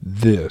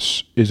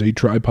This is a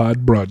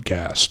tripod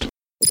broadcast.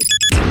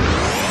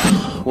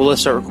 Well, let's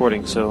start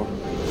recording, so...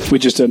 We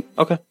just did.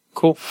 Okay,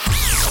 cool.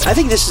 I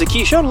think this is a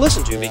key show to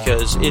listen to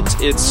because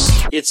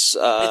it's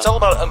all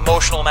about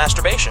emotional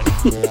masturbation.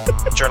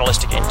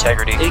 Journalistic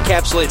integrity. It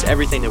encapsulates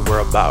everything that we're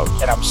about.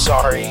 And I'm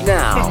sorry.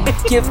 Now,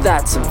 give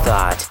that some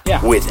thought.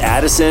 Yeah. With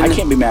Addison. I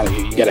can't be mad at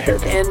you. You got a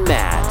haircut. And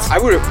Matt. I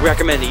would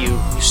recommend that you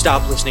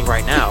stop listening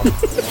right now.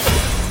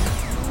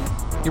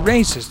 You're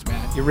racist,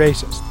 Matt. You're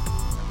racist.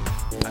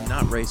 I'm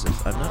not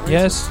racist. I'm not racist.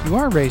 Yes, you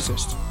are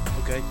racist.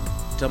 Okay.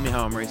 Tell me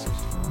how I'm racist.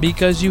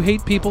 Because you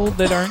hate people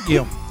that aren't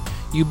you.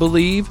 You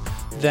believe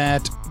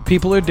that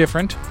people are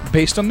different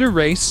based on their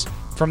race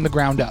from the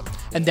ground up.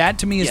 And that,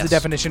 to me, is the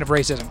definition of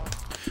racism.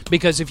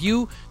 Because if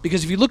you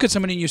look at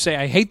somebody and you say,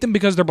 I hate them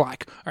because they're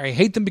black, or I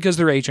hate them because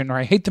they're Asian, or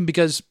I hate them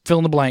because fill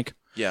in the blank.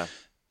 Yeah.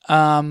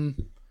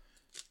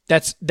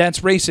 That's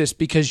racist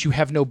because you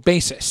have no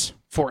basis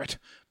for it.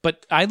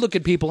 But I look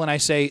at people and I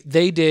say,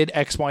 they did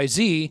X, Y,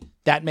 Z,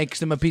 that makes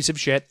them a piece of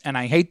shit, and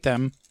I hate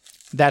them.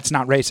 That's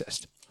not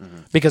racist. Mm-hmm.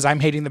 Because I'm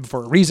hating them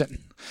for a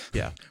reason.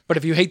 Yeah. But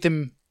if you hate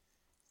them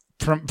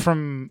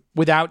from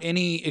without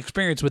any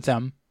experience with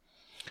them,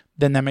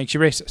 then that makes you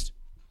racist.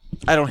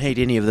 I don't hate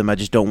any of them. I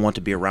just don't want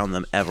to be around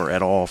them ever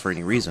at all for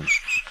any reason.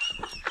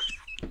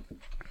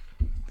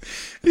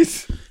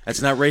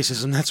 That's not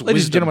racism. That's wisdom.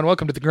 Ladies and gentlemen,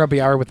 welcome to the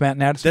Grumpy Hour with Matt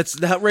and Addison. That's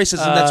not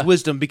racism. That's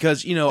wisdom.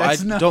 Because I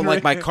don't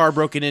like my car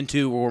broken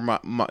into or my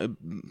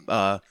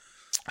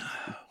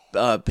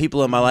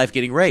people in my life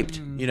getting raped.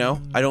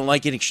 I don't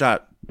like getting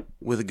shot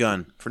with a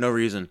gun for no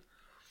reason.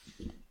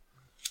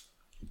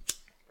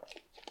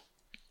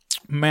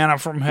 Manna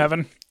from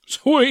heaven,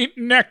 sweet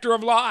nectar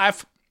of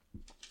life.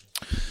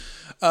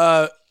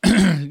 Do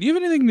you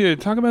have anything to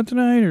talk about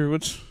tonight, or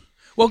what's?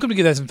 Welcome to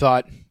Give That Some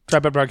Thought,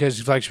 Tripod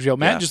Broadcasting flagship show.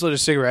 Matt just lit a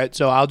cigarette,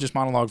 so I'll just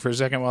monologue for a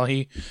second while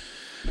he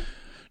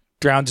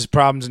drowns his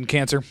problems in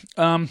cancer.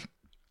 I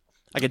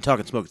can talk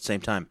and smoke at the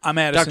same time. I'm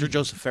Addison. Dr.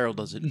 Joseph Farrell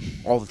does it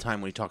all the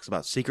time when he talks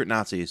about secret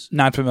Nazis.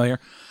 Not familiar.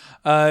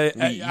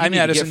 I'm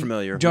Addison. Get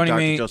familiar. Joining with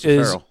Dr. me Joseph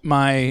is Farrell.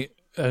 my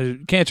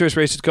cancerous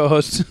racist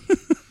co-host.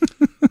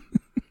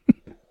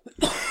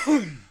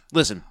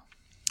 Listen,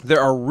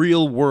 there are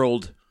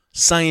real-world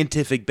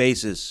scientific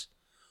bases.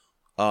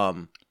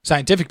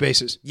 Scientific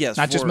bases, yes,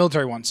 not just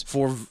military ones.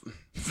 For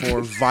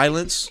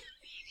violence,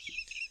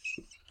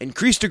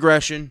 increased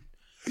aggression,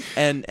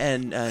 and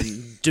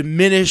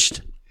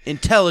diminished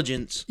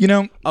intelligence.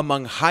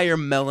 Among higher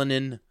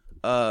melanin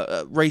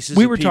races.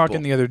 We were of people.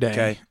 talking the other day.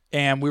 Okay.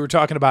 And we were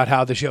talking about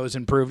how the show has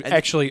improved.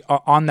 Actually,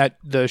 on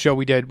the show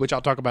we did, which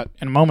I'll talk about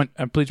in a moment,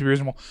 please be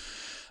reasonable.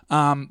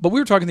 But we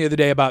were talking the other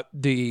day about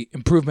the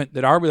improvement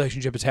that our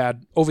relationship has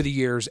had over the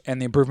years and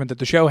the improvement that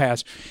the show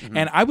has. Mm-hmm.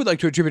 And I would like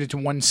to attribute it to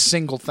one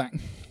single thing.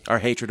 Our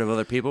hatred of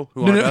other people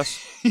who aren't us?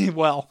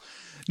 Well,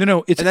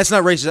 no. And that's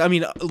not racist. I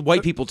mean,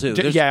 white people too.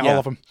 All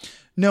of them.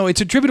 No,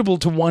 it's attributable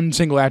to one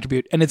single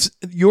attribute. And it's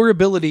your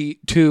ability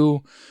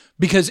to...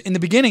 Because in the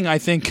beginning, I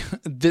think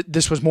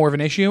this was more of an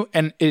issue,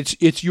 and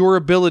it's your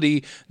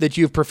ability that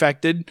you've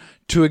perfected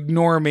to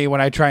ignore me when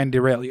I try and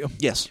derail you.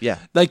 Yes, yeah.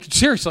 Like,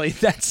 seriously,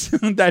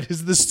 that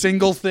is the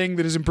single thing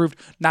that has improved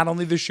not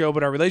only the show,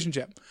 but our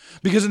relationship.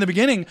 Because in the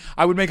beginning,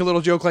 I would make a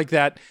little joke like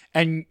that,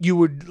 and you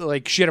would,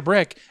 like, shit a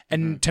brick.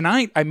 And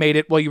tonight, I made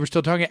it while you were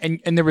still talking,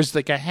 and there was,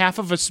 like, a half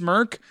of a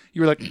smirk.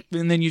 You were like,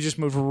 and then you just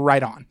moved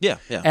right on. Yeah,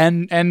 yeah.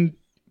 And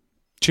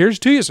cheers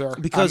to you, sir.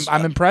 Because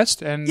I'm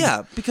impressed. And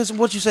yeah, because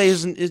what you say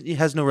it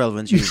has no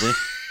relevance usually.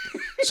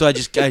 So I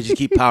just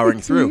keep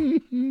powering through.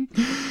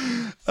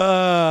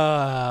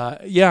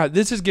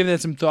 This is giving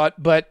it some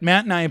thought. But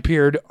Matt and I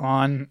appeared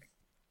on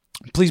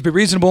Please Be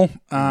Reasonable,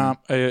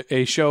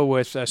 a show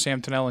with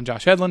Sam Tennell and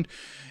Josh Hedlund,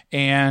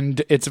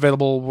 and it's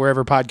available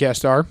wherever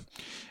podcasts are.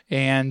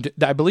 And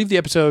I believe the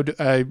episode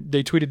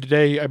they tweeted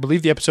today. I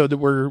believe the episode that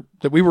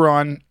we were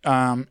on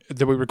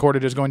that we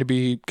recorded is going to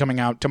be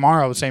coming out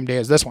tomorrow, the same day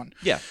as this one.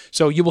 Yeah.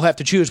 So you will have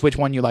to choose which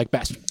one you like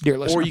best, dear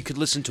listener. Or you could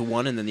listen to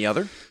one and then the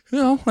other.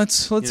 No,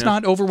 let's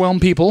not overwhelm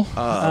people.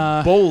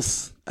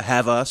 Both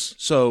have us,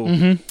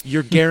 so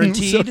you're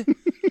guaranteed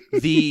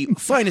the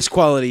finest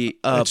quality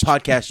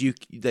podcast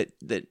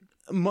that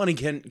money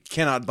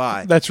cannot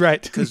buy. That's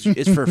right, because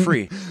it's for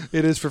free.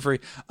 It is for free.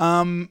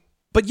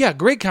 But yeah,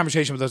 great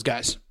conversation with those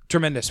guys.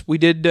 Tremendous. We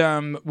did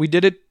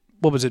it,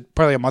 what was it,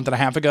 probably a month and a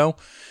half ago,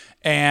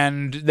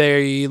 and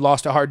they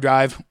lost a hard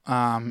drive,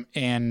 and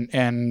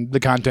the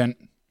content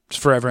is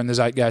forever in the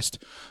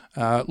zeitgeist,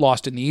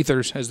 lost in the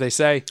ethers, as they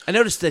say. I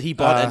noticed that he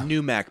bought a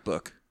new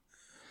MacBook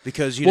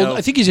because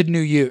I think he said new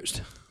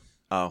used.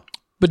 Oh,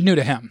 but new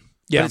to him.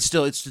 Yeah, but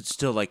it's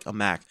still like a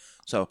Mac,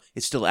 so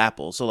it's still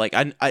Apple. So like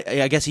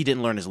I guess he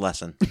didn't learn his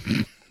lesson.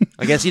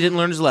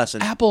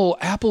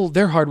 Apple,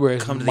 their hardware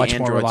is much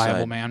more reliable,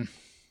 side. Man.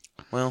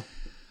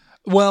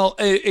 Well,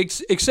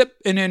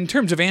 except in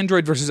terms of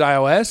Android versus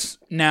iOS,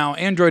 now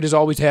Android has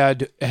always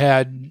had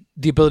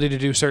the ability to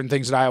do certain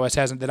things that iOS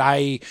hasn't.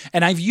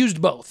 And I've used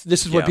both.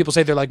 This is what people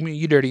say. They're like,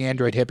 "You dirty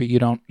Android hippie, you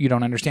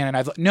don't understand." And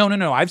I've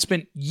no. I've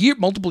spent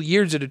multiple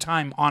years at a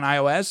time on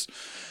iOS.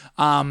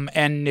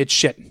 and it's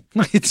shit.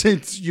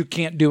 It's you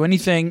can't do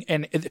anything,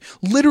 and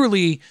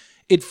literally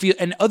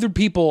and other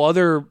people,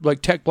 other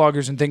like tech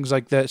bloggers and things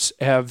like this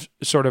have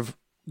sort of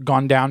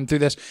gone down through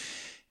this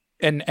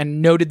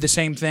and noted the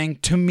same thing.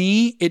 To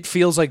me, it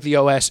feels like the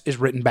OS is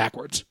written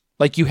backwards.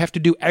 Like you have to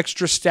do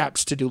extra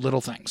steps to do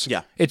little things.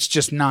 Yeah. It's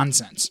just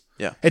nonsense.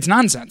 Yeah. It's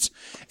nonsense.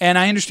 And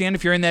I understand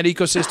if you're in that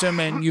ecosystem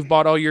and you've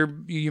bought all your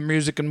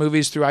music and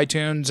movies through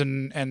iTunes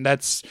and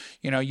that's,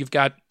 you've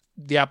got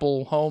the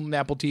Apple Home, the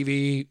Apple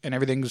TV, and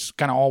everything's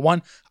kind of all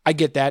one. I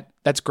get that.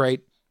 That's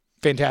great.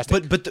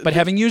 Fantastic. But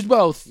having used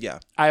both, yeah,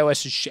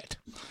 iOS is shit.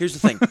 Here's the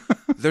thing.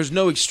 There's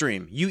no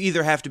extreme. You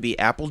either have to be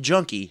Apple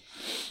junkie,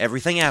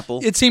 everything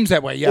Apple. It seems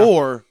that way, yeah.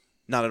 Or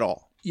not at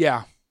all.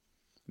 Yeah.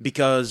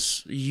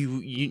 Because you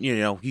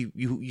have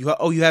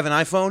an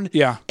iPhone,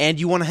 yeah, and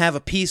you want to have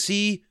a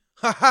PC.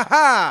 Ha ha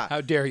ha!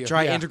 How dare you?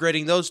 Try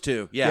integrating those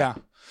two. Yeah.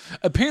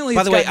 Apparently,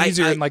 By it's the way, gotten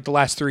easier in like the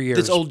last 3 years.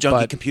 This old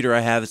junky computer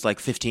I have is like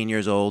 15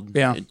 years old.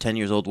 Yeah, 10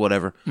 years old,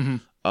 whatever. Mm-hmm.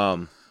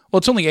 Well,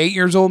 it's only 8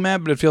 years old,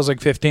 Matt, but it feels like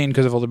 15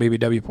 because of all the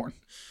BBW porn.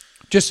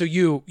 Just so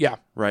you, yeah,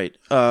 right.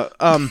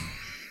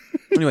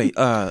 Anyway,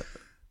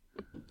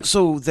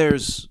 so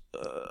there's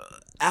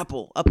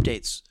Apple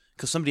updates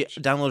because somebody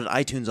downloaded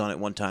iTunes on it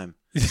one time.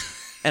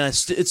 And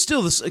it's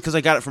still this because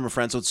I got it from a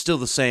friend, so it's still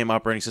the same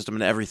operating system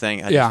and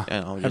everything.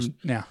 I just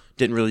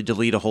didn't really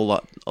delete a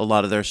lot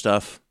of their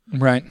stuff.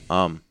 Right.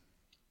 I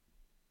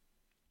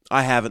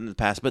haven't in the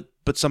past,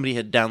 but somebody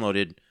had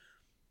downloaded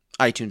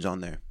iTunes on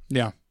there.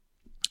 Yeah.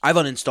 I've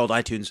uninstalled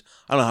iTunes.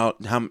 I don't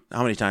know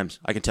how many times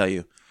I can tell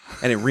you,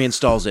 and it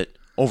reinstalls it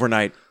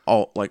overnight.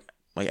 All like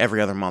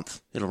every other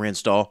month, it'll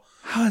reinstall.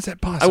 How is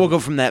that possible? I woke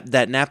up from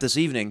that nap this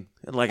evening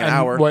in like an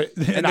hour.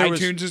 And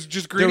iTunes is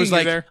just greeting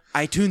you there.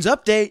 iTunes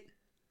update,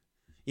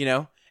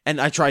 and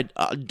I tried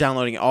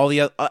downloading all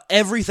the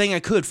everything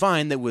I could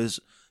find that was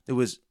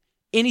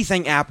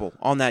anything Apple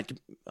on that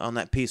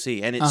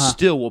PC, and it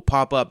still will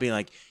pop up being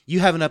like, you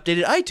haven't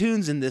updated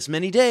iTunes in this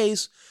many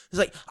days. It's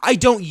like, I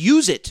don't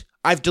use it.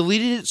 I've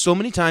deleted it so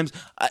many times.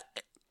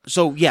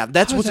 So yeah,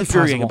 that's what's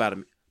infuriating about it.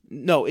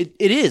 No, it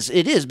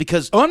is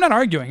because... Oh, I'm not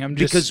arguing. I'm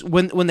just... Because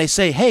when they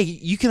say, hey,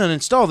 you can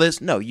uninstall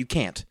this, no, you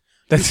can't.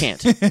 You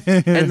can't.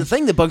 And the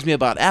thing that bugs me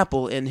about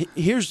Apple, and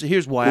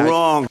here's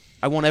why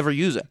I won't ever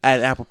use an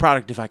Apple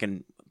product if I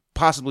can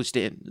possibly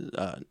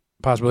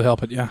possibly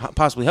help it, yeah.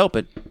 Possibly help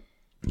it,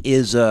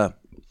 is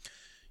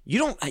you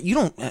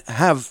don't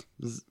have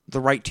the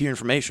right to your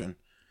information.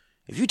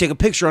 If you take a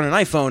picture on an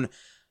iPhone,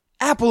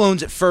 Apple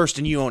owns it first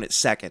and you own it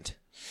second.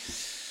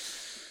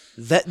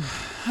 That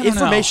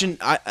information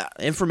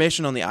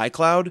on the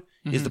iCloud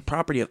is the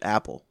property of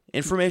Apple.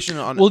 Information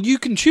on... Well, you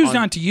can choose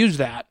not to use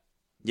that.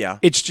 Yeah.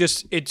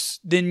 It's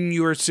then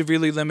you are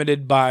severely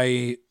limited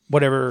by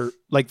whatever,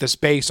 like the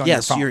space on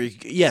your phone.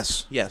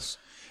 Yes.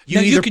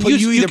 You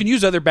can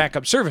use other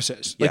backup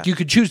services. Like you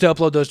could choose to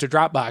upload those to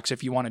Dropbox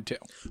if you wanted to.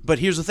 But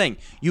here's the thing.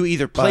 You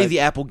either play the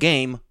Apple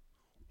game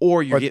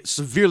or you get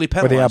severely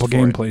penalized. Or the Apple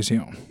game it. plays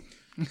you.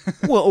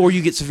 Well, or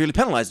you get severely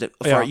penalized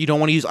for it. You don't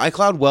want to use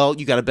iCloud. Well,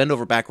 you got to bend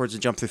over backwards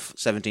and jump through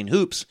 17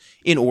 hoops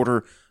in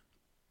order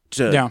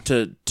to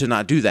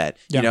not do that.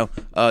 Yeah.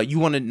 You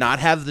want to not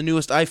have the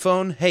newest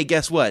iPhone? Hey,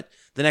 guess what?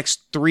 The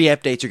next 3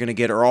 updates you're going to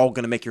get are all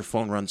going to make your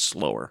phone run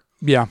slower.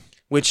 Yeah.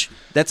 Which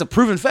that's a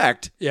proven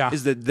fact. Yeah.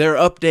 Is that their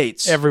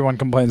updates? Everyone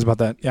complains about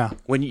that. Yeah.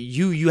 When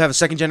you have a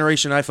second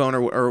generation iPhone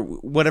or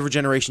whatever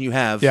generation you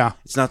have,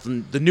 it's not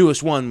the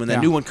newest one. When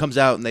that new one comes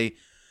out and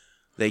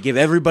they give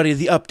everybody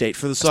the update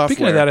for the software.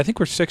 Speaking of that, I think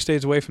we're 6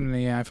 days away from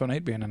the iPhone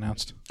 8 being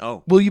announced.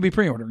 Oh. Will you be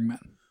pre-ordering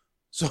that?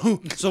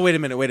 So wait a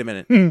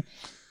minute.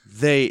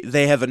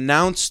 They have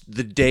announced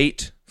the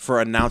date for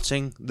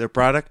announcing their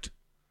product?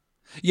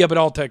 Yeah, but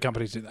all tech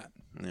companies do that.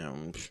 Yeah,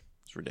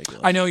 it's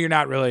ridiculous. I know you're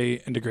not really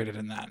integrated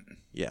in that.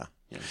 Yeah.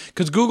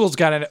 Because Google's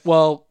got it.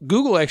 Well,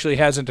 Google actually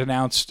hasn't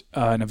announced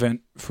an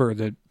event for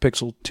the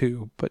Pixel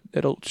 2, but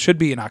should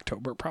be in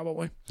October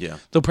probably. Yeah.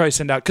 They'll probably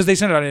send out, because they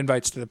send out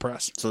invites to the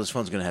press. So this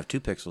phone's going to have 2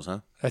 pixels,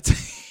 huh? That's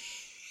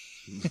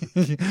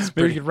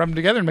maybe you could rub them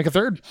together and make a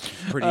third.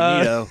 Pretty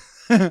neato.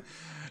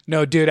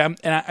 No, dude.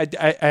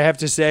 I have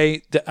to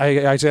say that I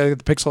got the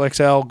Pixel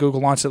XL.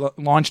 Google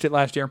launched it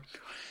last year.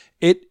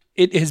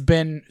 It has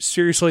been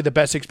seriously the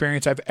best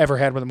experience I've ever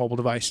had with a mobile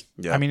device.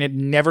 Yeah. I mean, it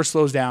never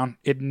slows down.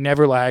 It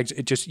never lags.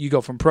 It just, you go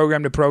from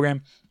program to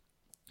program.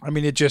 I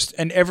mean,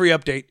 and every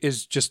update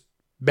is just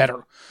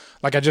better.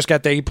 Like I just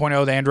got the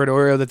 8.0, the Android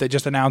Oreo that they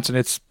just announced, and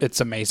it's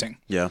amazing.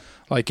 Yeah.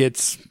 Like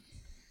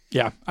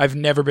I've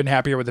never been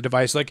happier with the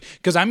device. Like,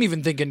 because I'm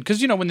even thinking,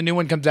 because when the new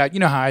one comes out,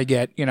 you know how I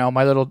get,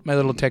 my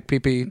little tech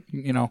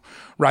PP,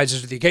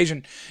 rises to the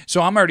occasion.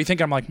 So I'm already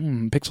thinking, I'm like,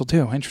 Pixel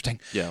 2,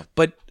 interesting. Yeah.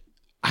 But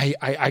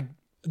I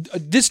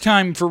this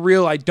time for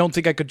real, I don't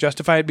think I could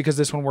justify it because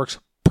this one works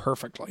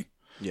perfectly.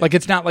 Yeah. Like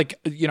it's not like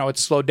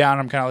it's slowed down.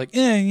 I'm kind of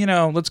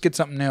like, let's get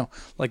something new.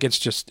 Like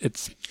it's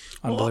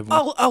unbelievable.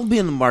 Well, I'll be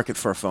in the market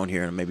for a phone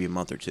here in maybe a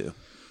month or 2.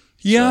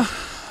 Yeah.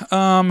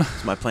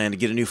 It's my plan to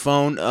get a new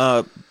phone.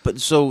 But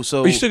so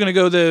are you still going to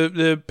go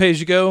the pay as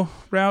you go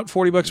route,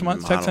 $40 a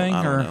month type thing?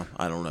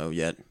 I don't know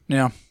yet.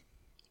 Yeah.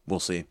 we'll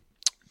see.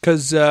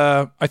 Because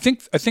I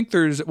think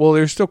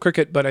there's still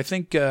Cricket, but I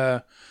think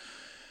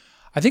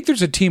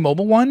there's a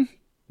T-Mobile one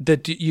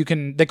that you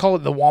can. They call it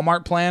the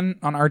Walmart plan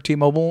on our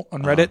T-Mobile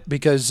on Reddit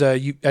because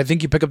I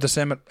think you pick up the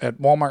SIM at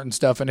Walmart and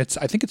stuff, and I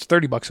think it's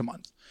 $30 a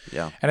month.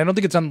 Yeah, and I don't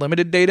think it's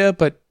unlimited data,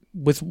 but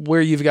with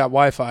where you've got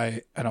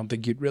Wi-Fi, I don't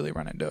think you'd really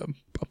run into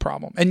a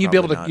problem, and you'd be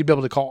able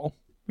to call,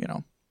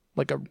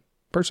 like a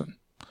person.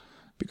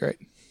 Be great.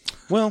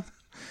 Well,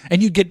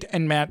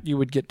 and Matt, you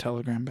would get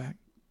Telegram back.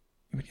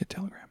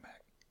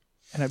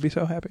 And I'd be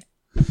so happy.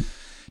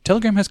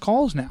 Telegram has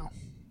calls now.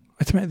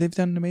 They've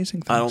done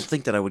amazing things. I don't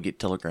think that I would get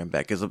Telegram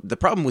back because the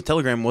problem with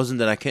Telegram wasn't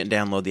that I couldn't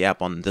download the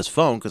app on this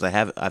phone because I've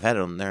had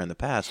it on there in the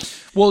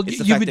past. Well,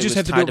 you would just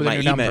have to do it with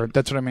your number.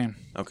 That's what I mean.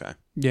 Okay.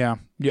 Yeah.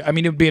 I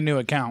mean, it would be a new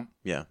account.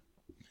 Yeah.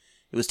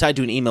 It was tied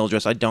to an email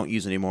address I don't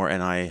use anymore,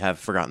 and I have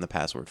forgotten the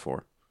password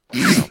for.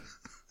 So.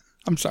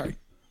 I'm sorry.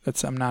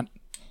 I'm not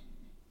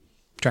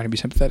trying to be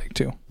sympathetic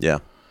too. Yeah.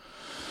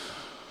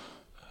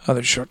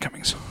 Other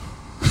shortcomings.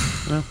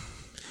 Well.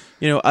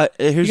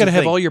 Here's you got to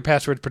have all your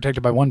passwords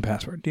protected by one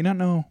password. Do you not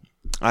know?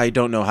 I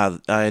don't know how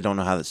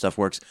that stuff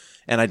works,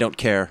 and I don't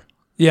care.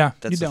 Yeah,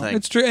 that's the thing.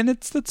 It's true, and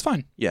that's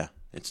fine. Yeah,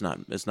 it's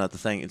not the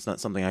thing. It's not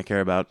something I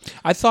care about.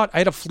 I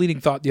had a fleeting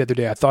thought the other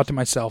day. I thought to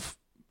myself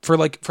for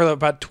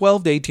about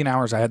 12 to 18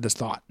 hours. I had this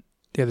thought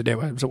the other day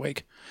when I was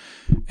awake,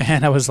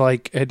 and I was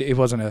like, it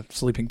wasn't a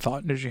sleeping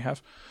thought as you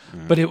have,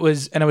 but it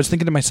was, and I was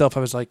thinking to myself, I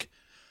was like.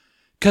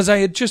 Because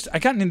I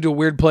gotten into a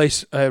weird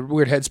place, a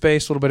weird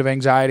headspace, a little bit of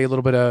anxiety, a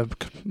little bit of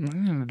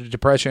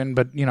depression,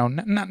 but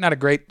not a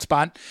great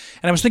spot.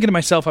 And I was thinking to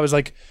myself, I was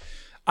like,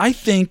 I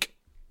think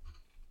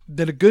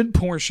that a good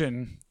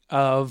portion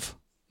of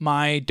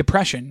my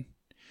depression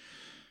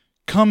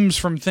comes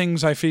from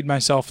things I feed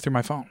myself through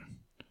my phone,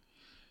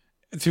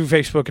 through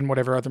Facebook and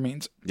whatever other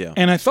means. Yeah.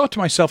 And I thought to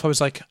myself, I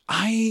was like,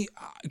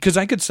 because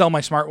I could sell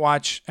my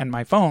smartwatch and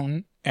my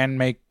phone and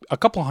make a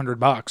couple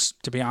 $100,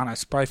 to be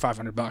honest, probably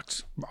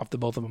 $500 off the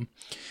both of them.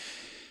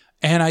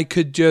 And I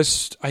could go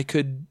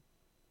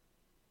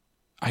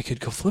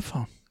flip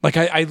phone. Like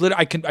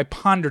I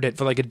pondered it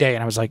for like a day,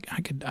 and I was like,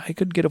 I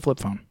could get a flip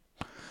phone.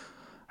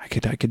 I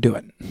could do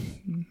it,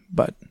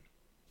 but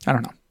I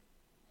don't know.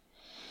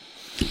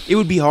 It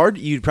would be hard.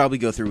 You'd probably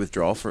go through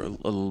withdrawal for a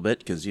little bit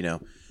because you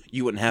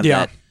wouldn't have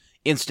that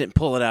instant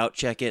pull it out,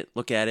 check it,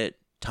 look at it,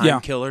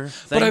 time killer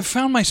thing. But I've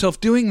found myself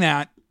doing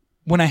that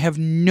when I have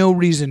no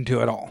reason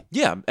to at all.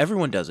 Yeah,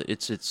 everyone does it.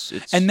 It's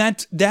and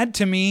that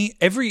to me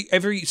every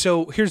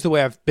so here's the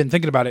way I've been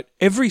thinking about it.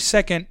 Every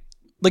second,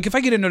 like if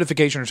I get a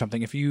notification or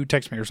something, if you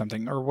text me or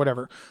something or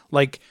whatever,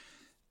 like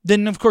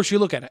then of course you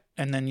look at it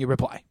and then you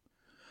reply.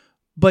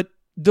 But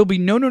there'll be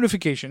no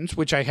notifications,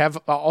 which I have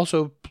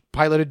also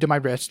piloted to my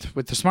wrist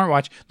with the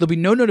smartwatch. There'll be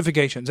no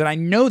notifications, and I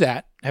know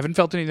that. Haven't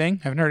felt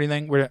anything, haven't heard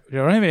anything, we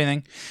don't have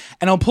anything,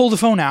 and I'll pull the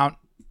phone out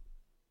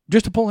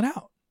just to pull it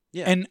out.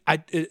 Yeah. And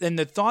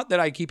the thought that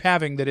I keep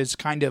having that is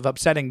kind of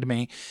upsetting to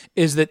me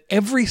is that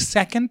every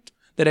second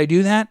that I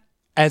do that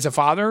as a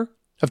father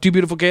of two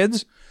beautiful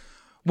kids,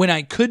 when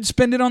I could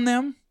spend it on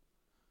them,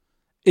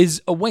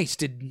 is a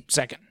wasted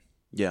second.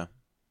 Yeah.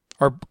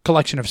 Or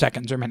collection of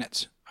seconds or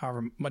minutes,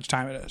 however much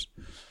time it is.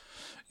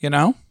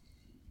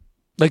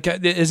 Like,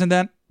 isn't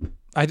that?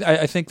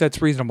 I think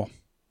that's reasonable.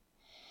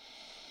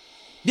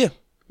 Yeah,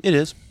 it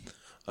is.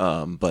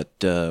 But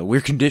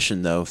we're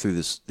conditioned though through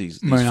these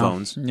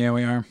phones. Yeah,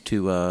 we are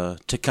to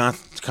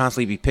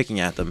constantly be picking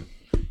at them,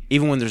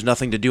 even when there's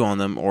nothing to do on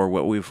them, or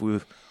what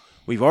we've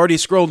already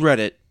scrolled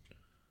Reddit,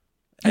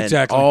 and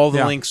exactly. all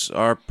the links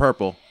are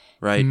purple,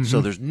 right? Mm-hmm.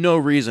 So there's no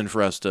reason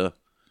for us to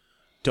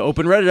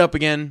open Reddit up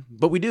again,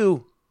 but we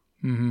do.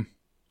 Mm-hmm.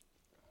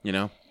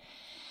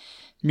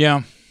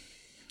 Yeah,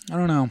 I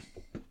don't know.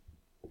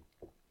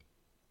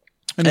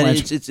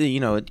 Anyways. And it's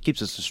it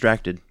keeps us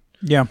distracted.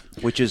 Yeah.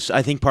 Which is,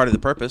 I think, part of the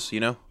purpose,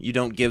 You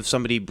don't give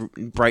somebody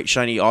bright,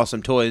 shiny,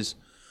 awesome toys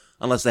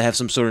unless they have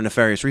some sort of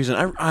nefarious reason.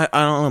 I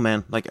don't know,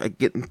 man. Like, I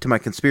get into my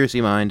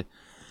conspiracy mind,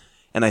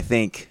 and I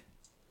think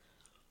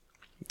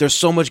there's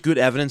so much good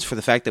evidence for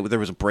the fact that there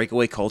was a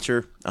breakaway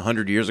culture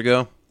 100 years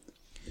ago,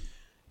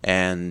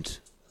 and,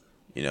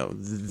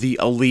 the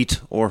elite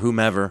or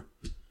whomever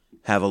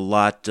have a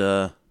lot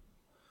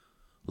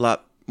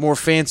more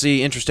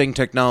fancy, interesting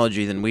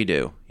technology than we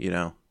do,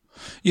 You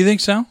think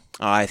so?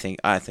 I think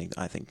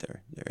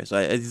there is.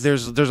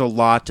 There's a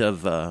lot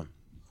of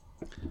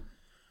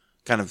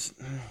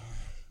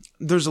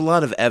there's a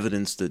lot of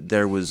evidence that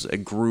there was a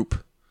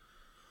group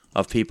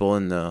of people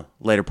in the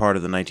later part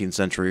of the 19th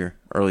century or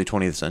early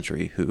 20th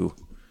century who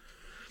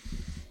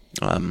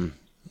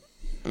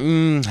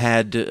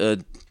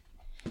had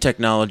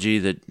technology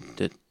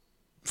that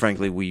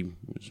frankly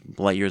was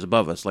light years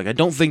above us. Like, I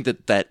don't think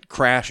that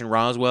crash in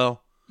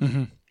Roswell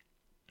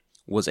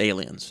was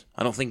aliens.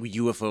 I don't think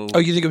UFO. Oh,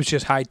 you think it was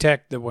just high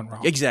tech that went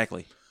wrong?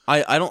 Exactly.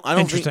 I don't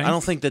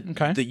think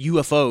that the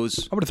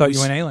UFOs. I would have thought you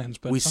went aliens,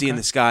 but we see in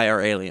the sky are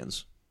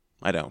aliens.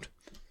 I don't.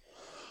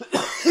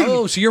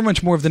 Oh, so you're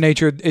much more of the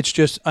nature. It's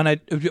just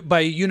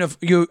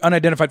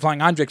unidentified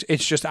flying objects.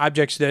 It's just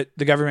objects that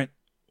the government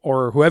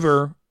or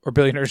whoever or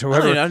billionaires, or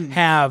whoever,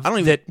 have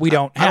that we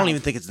don't have. I don't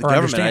even think it's the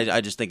government.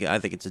 I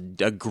think it's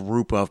a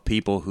group of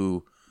people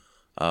who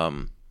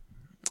don't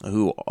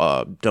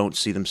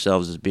see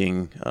themselves as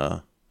being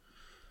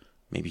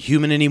maybe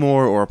human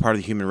anymore, or a part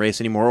of the human race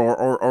anymore,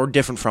 or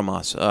different from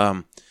us.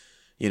 A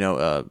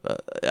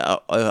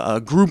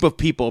group of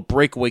people,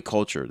 breakaway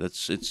culture.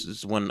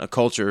 It's when a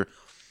culture,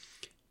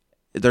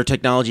 their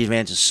technology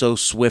advances so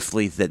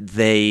swiftly that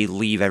they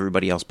leave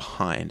everybody else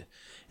behind.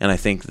 And I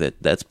think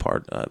that's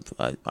part of,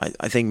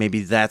 I think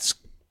maybe that's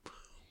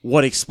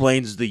what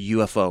explains the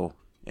UFO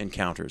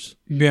encounters.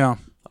 Yeah.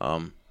 I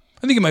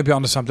think it might be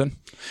onto something.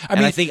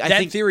 I think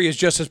that theory is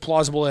just as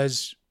plausible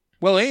as,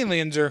 well,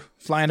 aliens are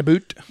flying a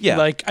boot. Yeah.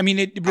 Like, I mean,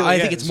 it really I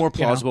think it's more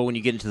plausible when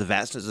you get into the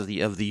vastness of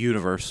the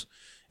universe.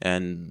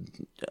 And,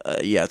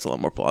 it's a lot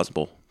more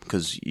plausible.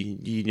 Because,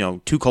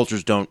 two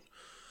cultures don't...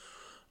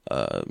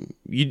 the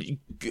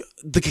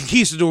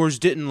conquistadors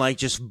didn't, like,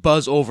 just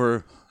buzz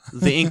over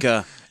the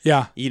Inca...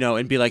 Yeah.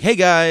 And be like, hey,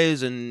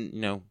 guys, and,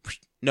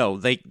 no,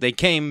 they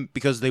came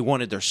because they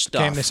wanted their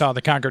stuff. They saw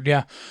the conquered,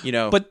 yeah.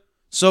 But...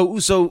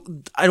 So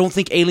I don't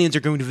think aliens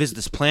are going to visit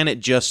this planet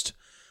just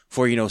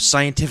for,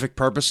 scientific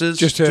purposes,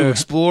 just to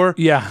explore.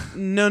 Yeah.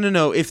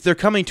 No. If they're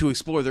coming to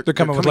explore, they're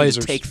coming with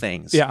lasers to take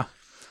things. Yeah.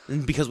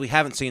 And because we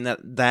haven't seen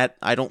that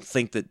I don't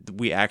think that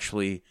we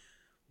actually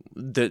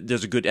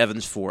there's a good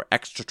evidence for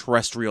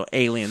extraterrestrial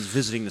aliens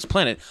visiting this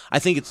planet. I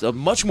think it's a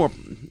much more,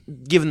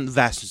 given the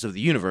vastness of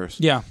the universe.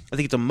 Yeah. I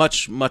think it's a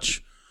much,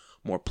 much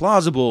more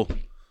plausible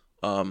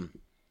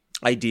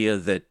idea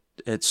that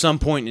at some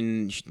point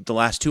in the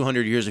last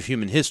 200 years of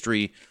human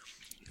history,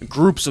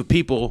 groups of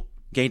people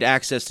gained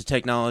access to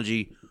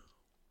technology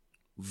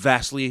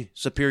vastly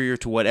superior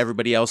to what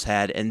everybody else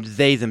had, and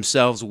they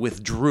themselves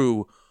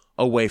withdrew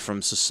away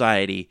from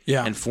society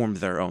and formed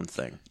their own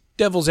thing.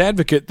 Devil's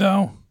advocate,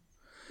 though,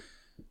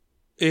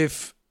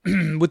 if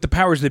with the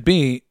powers that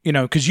be,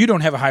 because you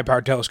don't have a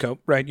high-powered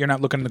telescope, right? You're not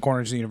looking in the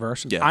corners of the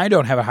universe. Yeah. I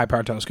don't have a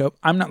high-powered telescope.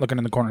 I'm not looking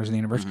in the corners of the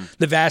universe. Mm-hmm.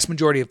 The vast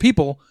majority of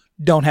people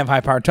don't have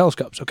high-powered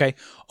telescopes, okay?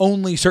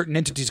 Only certain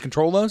entities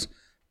control those.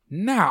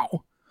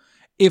 Now,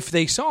 if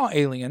they saw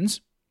aliens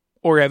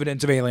or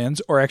evidence of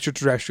aliens or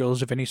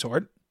extraterrestrials of any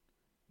sort,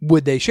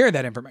 would they share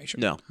that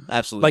information? No,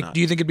 absolutely not. Do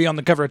you think it'd be on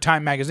the cover of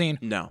Time magazine?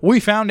 No. We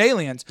found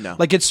aliens. No.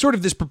 It's sort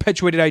of this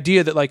perpetuated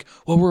idea that,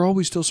 we're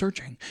always still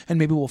searching, and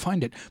maybe we'll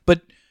find it.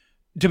 But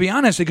to be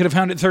honest, they could have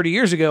found it 30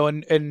 years ago,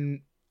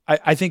 and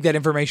I think that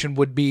information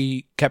would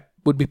be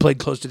played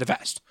close to the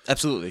vest.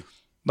 Absolutely.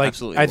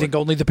 Absolutely. I think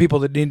only the people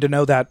that need to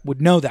know that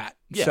would know that.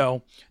 Yeah.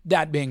 So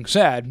that being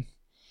said,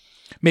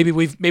 maybe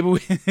we've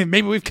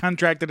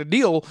contracted a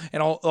deal,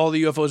 and all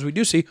the UFOs we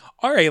do see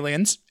are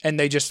aliens, and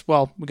they just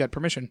we got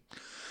permission.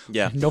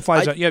 Yeah. No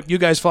fly zone. Yep. You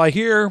guys fly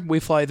here, we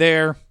fly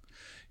there.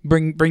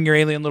 Bring your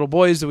alien little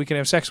boys that we can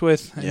have sex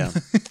with. Yeah.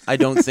 I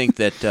don't think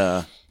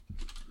that.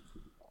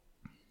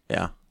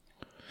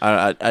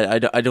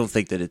 I don't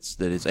think that it's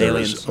aliens.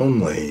 There's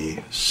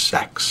only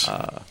sex.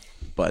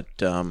 But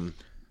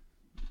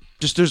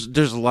just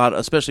there's a lot,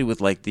 especially with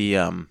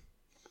the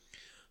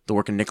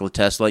work of Nikola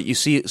Tesla. You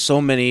see so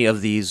many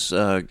of these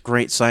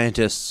great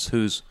scientists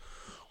whose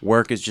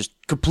work is just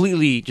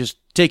completely just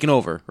taken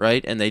over,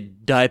 right? And they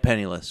die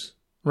penniless.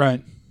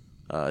 Right.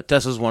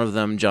 Tesla's one of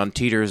them. John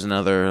Teeter is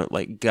another.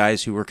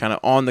 Guys who were kind of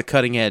on the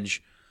cutting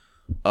edge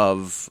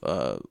of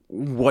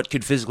what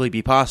could physically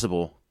be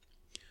possible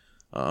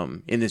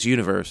in this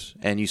universe.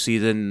 And you see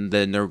then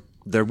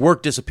their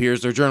work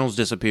disappears, their journals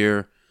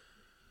disappear.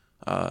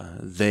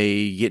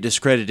 They get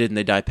discredited and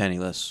they die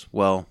penniless.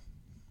 Well,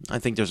 I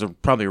think there's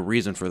probably a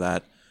reason for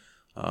that.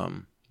 A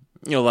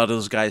lot of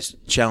those guys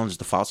challenge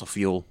the fossil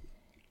fuel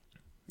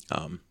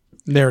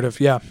narrative.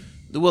 Yeah.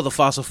 Well, the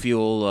fossil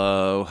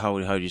fuel, how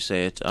would you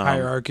say it?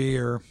 Hierarchy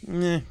or...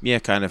 yeah,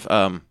 kind of.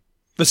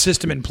 The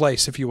system in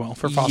place, if you will,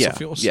 for fossil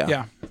fuels.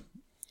 Yeah.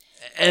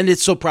 And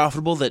it's so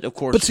profitable that, of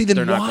course, but see,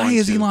 then why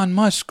is Elon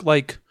Musk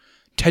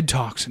TED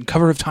Talks and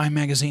cover of Time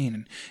magazine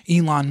and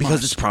Elon Musk?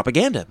 Because it's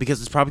propaganda.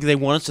 They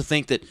want us to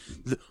think that,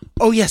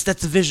 yes,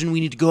 that's the vision we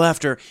need to go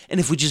after. And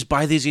if we just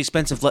buy these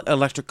expensive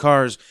electric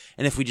cars,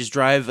 and if we just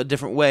drive a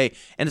different way,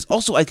 and it's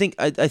also, I think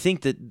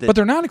that. But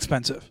they're not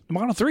expensive. The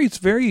Model 3, it's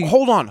very.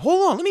 Hold on.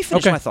 Let me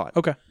finish my thought.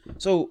 Okay.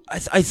 So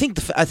I think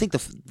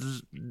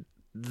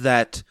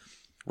that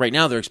right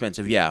now they're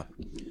expensive, yeah,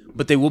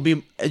 but they will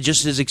be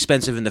just as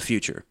expensive in the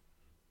future.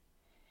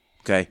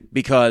 Okay,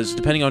 because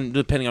depending on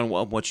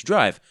what you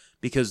drive.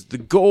 Because the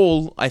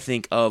goal, I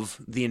think, of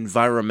the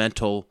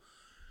environmental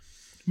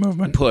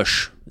movement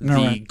push,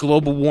 the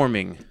global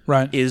warming,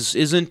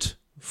 isn't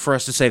for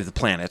us to save the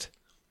planet.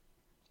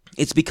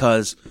 It's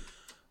because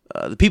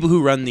the people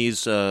who run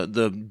these,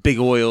 the big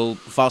oil,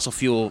 fossil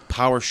fuel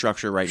power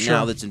structure right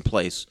now that's in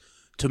place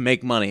to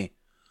make money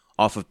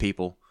off of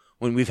people.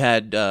 When we've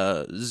had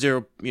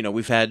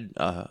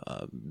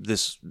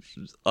this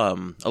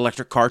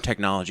electric car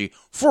technology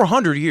for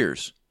 100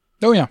 years.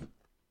 Oh yeah.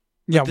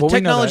 Yeah, the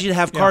technology to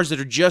have cars that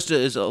are just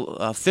as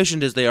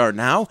efficient as they are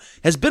now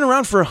has been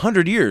around for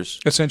 100 years.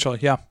 Essentially,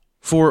 yeah.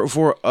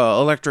 for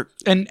electric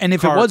and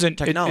if car it wasn't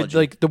technology.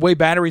 like the way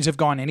batteries have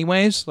gone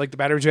anyways, like the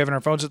batteries we have in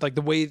our phones, it's like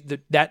the way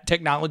that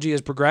technology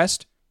has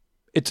progressed,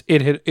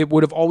 it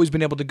would have always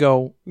been able to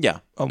go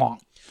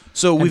along.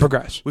 So we've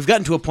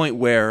gotten to a point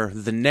where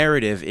the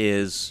narrative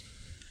is,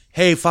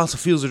 hey, fossil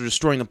fuels are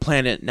destroying the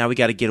planet, now we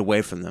got to get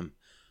away from them.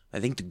 I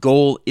think the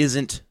goal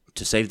isn't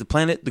to save the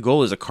planet, the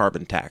goal is a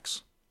carbon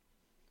tax.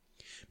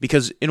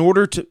 Because in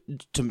order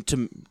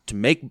to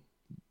make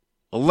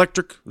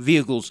electric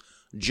vehicles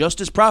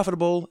just as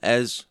profitable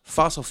as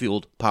fossil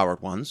fuel powered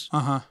ones,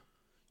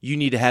 you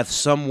need to have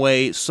some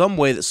way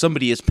that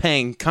somebody is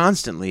paying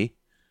constantly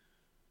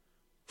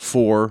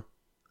for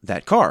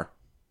that car,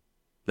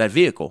 that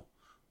vehicle,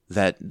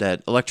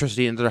 that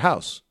electricity into their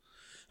house.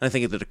 And I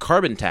think that a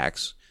carbon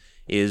tax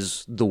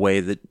is the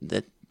way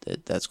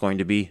that's going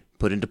to be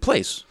put into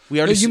place.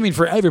 You mean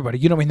for everybody?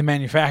 You don't mean the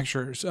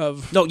manufacturers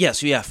of? No,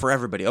 yes, yeah, for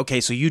everybody. Okay,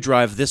 so you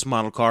drive this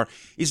model car.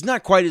 It's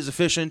not quite as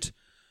efficient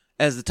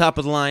as the top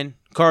of the line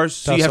cars.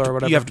 So you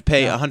have to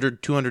pay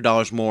 $100,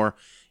 $200 more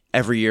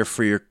every year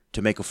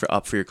to make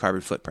up for your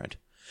carbon footprint.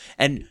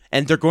 And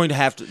they're going to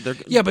have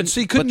to. But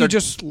see, couldn't you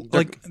just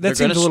that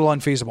seems a little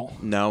unfeasible?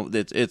 No,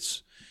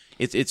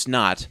 it's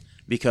not,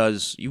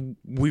 because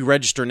we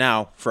register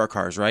now for our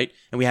cars, right?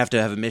 And we have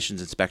to have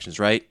emissions inspections,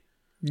 right?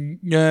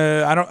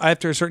 I don't.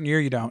 After a certain year,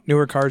 you don't.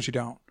 Newer cars, you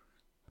don't.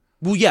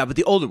 Well, yeah, but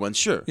the older ones,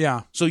 sure.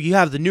 Yeah. So you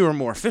have the newer,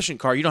 more efficient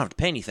car, you don't have to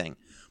pay anything.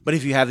 But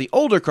if you have the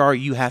older car,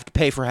 you have to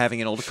pay for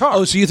having an older car.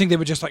 Oh, so you think they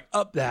would just like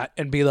up that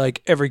and be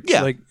like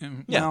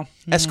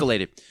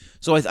escalated.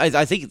 So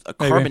I think a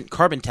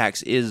carbon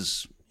tax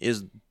is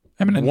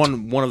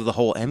one of the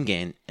whole end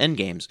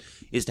games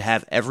is to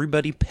have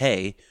everybody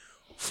pay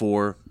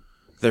for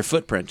their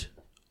footprint,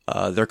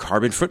 their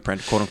carbon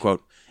footprint, quote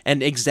unquote,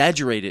 and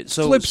exaggerate it.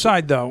 So flip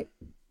side though,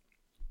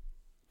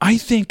 I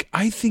think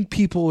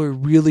people are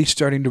really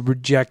starting to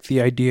reject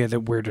the idea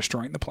that we're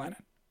destroying the planet.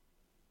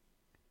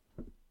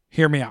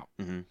 Hear me out.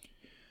 Mm-hmm.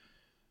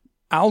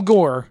 Al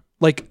Gore,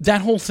 like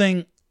that whole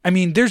thing. I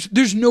mean,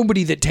 there's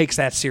nobody that takes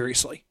that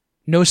seriously.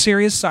 No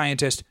serious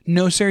scientist,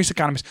 no serious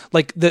economist.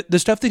 Like the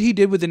stuff that he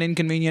did with an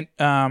inconvenient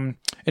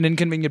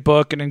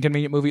book, an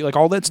inconvenient movie, like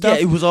all that stuff.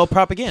 Yeah, it was all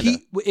propaganda.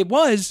 It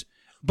was.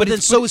 But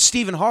then so is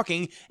Stephen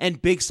Hawking and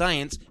big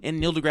science and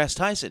Neil deGrasse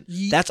Tyson.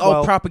 That's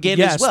all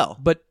propaganda as well.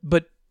 But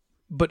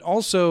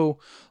also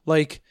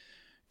like.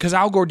 Because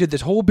Al Gore did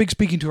this whole big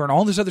speaking tour and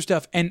all this other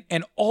stuff, and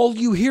all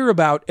you hear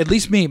about, at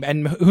least me,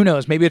 and who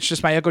knows, maybe it's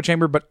just my echo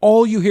chamber, but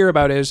all you hear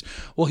about is,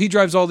 well, he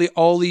drives all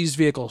these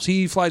vehicles,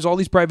 he flies all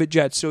these private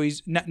jets, so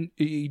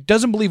he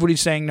doesn't believe what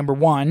he's saying. Number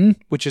one,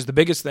 which is the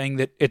biggest thing,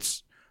 that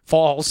it's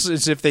false,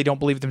 as if they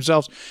don't believe it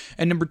themselves,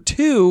 and number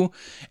two,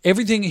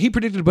 everything he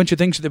predicted a bunch of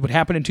things that would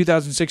happen in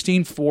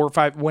 2016, 4 or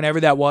 5,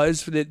 whenever that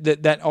was,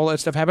 that all that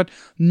stuff happened.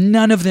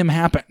 None of them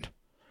happened,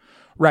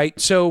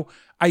 right? So.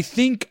 I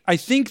think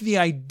the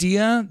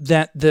idea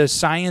that the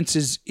science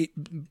is.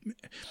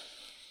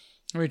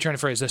 Let me try to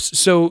phrase this.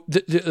 So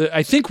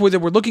I think whether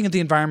we're looking at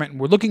the environment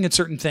and we're looking at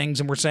certain things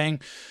and we're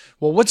saying,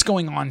 well, what's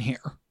going on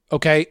here?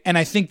 Okay, and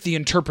I think the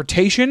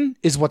interpretation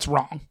is what's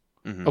wrong.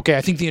 Mm-hmm. Okay,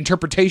 I think the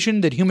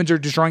interpretation that humans are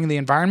destroying the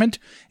environment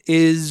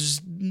is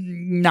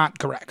not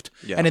correct,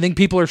 and I think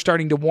people are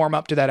starting to warm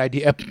up to that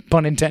idea,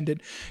 pun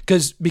intended,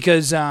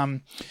 because.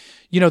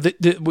 You know,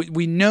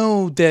 we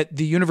know that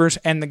the universe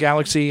and the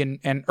galaxy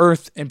and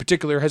Earth in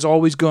particular has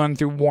always gone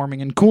through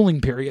warming and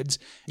cooling periods.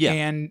 Yeah.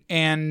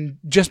 And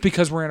just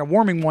because we're in a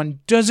warming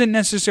one doesn't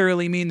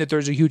necessarily mean that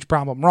there's a huge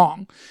problem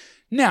wrong.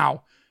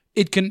 Now,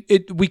 we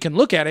can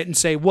look at it and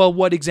say, well,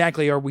 what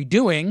exactly are we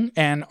doing?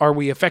 And are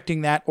we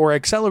affecting that or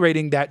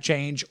accelerating that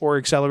change or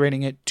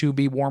accelerating it to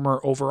be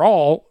warmer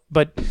overall?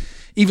 But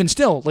even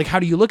still, like, how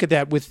do you look at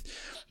that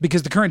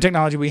because the current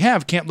technology we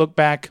have can't look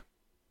back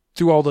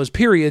through all those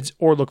periods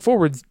or look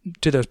forward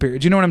to those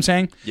periods. You know what I'm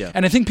saying? Yeah.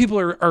 And I think people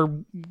are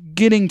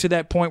getting to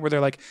that point where they're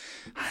like,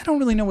 I don't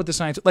really know what the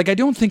science... Like, I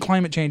don't think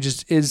climate change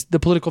is the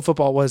political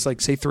football was, like,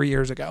 say, 3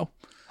 years ago.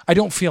 I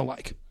don't feel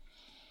like.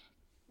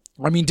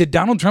 I mean, did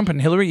Donald Trump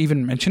and Hillary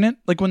even mention it?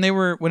 Like, when it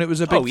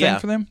was a big thing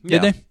for them? Yeah.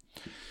 Did they?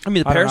 I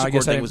mean, the Paris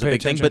Accord thing was a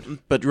big thing,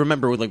 but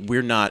remember, like,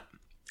 we're not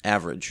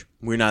average.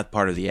 We're not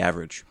part of the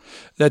average.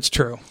 That's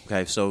true.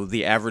 Okay, so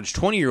the average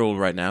 20-year-old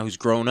right now who's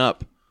grown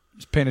up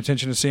paying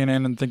attention to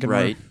CNN and thinking,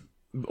 right,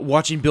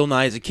 watching Bill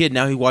Nye as a kid.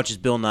 Now he watches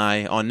Bill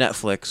Nye on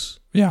Netflix,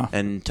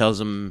 and tells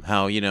him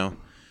how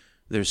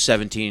there's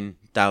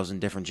 17,000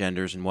 different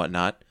genders and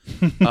whatnot.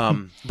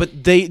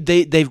 But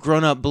they've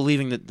grown up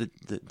believing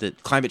that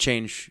climate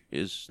change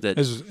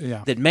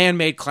that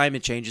man-made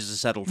climate change is a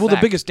settled fact. Well,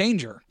 the biggest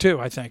danger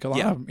too, I think. A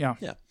lot of them,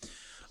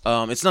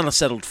 it's not a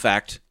settled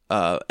fact.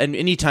 And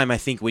anytime I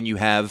think when you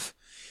have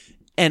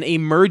an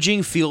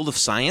emerging field of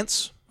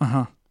science,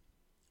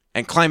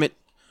 and climate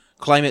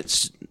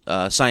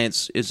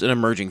science is an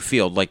emerging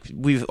field. Like,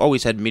 we've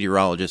always had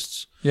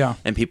meteorologists,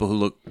 and people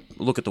who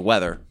look at the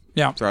weather,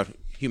 throughout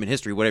human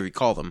history, whatever you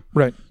call them,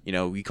 right? You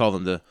know, you call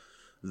them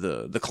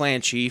the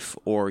clan chief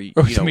or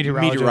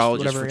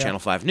meteorologist whatever, for Channel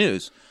 5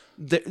 News.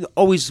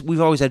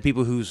 We've always had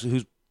people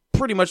whose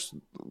pretty much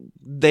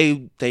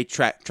they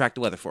track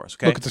the weather for us.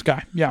 Okay, Look at the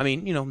sky. Yeah. I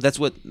mean, that's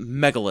what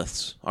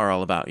megaliths are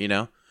all about.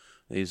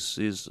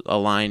 These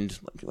aligned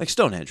like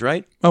Stonehenge,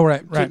 right? Oh,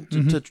 right, right.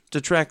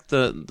 To track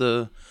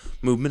the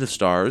movement of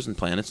stars and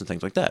planets and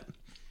things like that.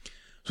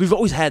 So we've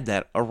always had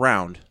that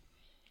around.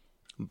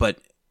 But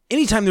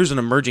anytime there's an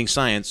emerging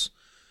science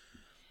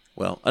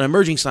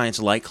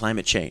like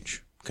climate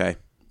change, okay?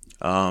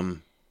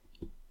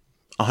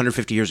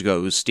 150 years ago,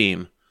 it was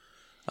steam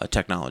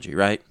technology,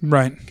 right?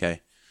 Right.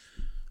 Okay.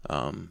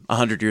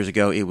 100 years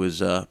ago, it was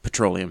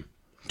petroleum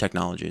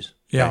technologies.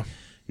 Okay? Yeah.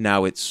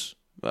 Now it's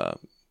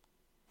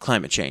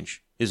climate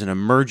change is an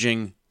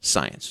emerging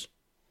science.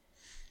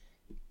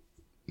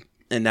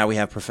 And now we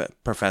have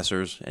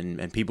professors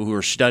and people who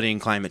are studying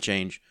climate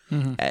change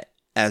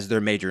as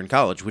their major in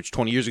college, which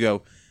 20 years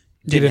ago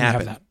didn't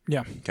happen. Have that.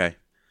 Yeah. Okay.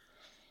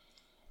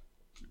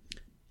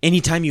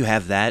 Anytime you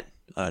have that,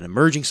 an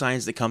emerging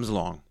science that comes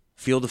along,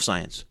 field of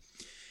science,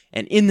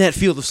 and in that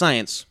field of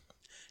science,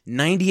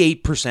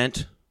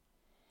 98%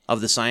 of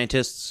the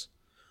scientists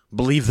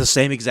believe the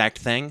same exact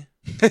thing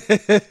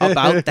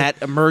about that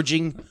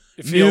emerging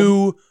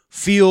new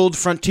field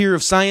frontier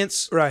of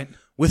science. Right.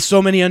 With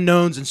so many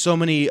unknowns and so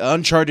many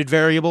uncharted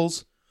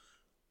variables,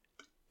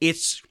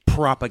 it's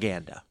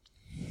propaganda.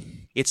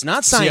 It's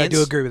not science. See, I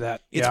do agree with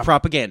that. It's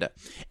propaganda.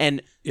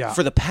 And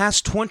for the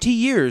past 20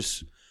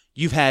 years,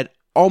 you've had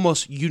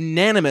almost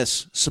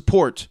unanimous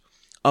support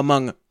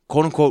among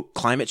quote-unquote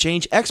climate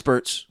change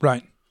experts.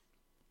 Right.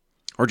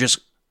 Or just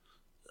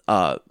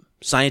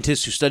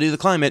scientists who study the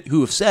climate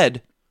who have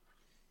said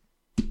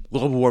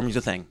global warming is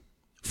a thing.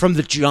 From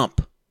the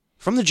jump.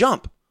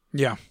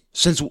 Yeah.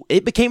 Since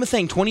it became a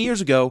thing 20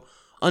 years ago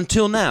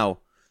until now,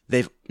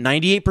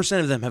 98%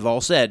 of them have all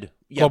said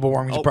global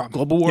warming is a problem.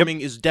 Global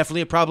warming is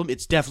definitely a problem.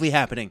 It's definitely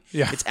happening.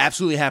 Yeah. It's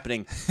absolutely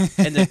happening.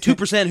 And the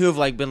 2% who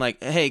have been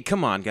like, hey,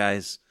 come on,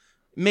 guys.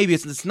 Maybe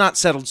it's not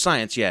settled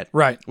science yet.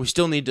 Right. We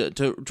still need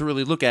to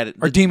really look at it.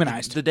 Are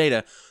demonized. The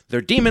data.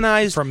 They're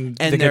demonized from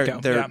and the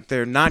get-go.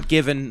 they're not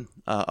given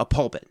a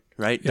pulpit,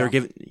 right? Yeah. They're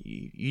given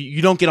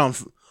you don't get on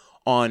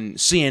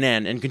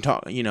CNN and can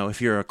talk,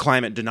 if you're a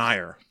climate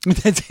denier.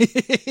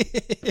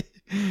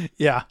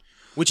 Yeah.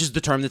 Which is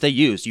the term that they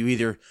use.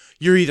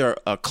 You're either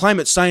a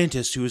climate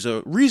scientist who is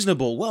a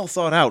reasonable, well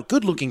thought out,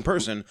 good looking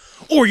person,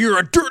 or you're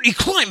a dirty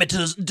climate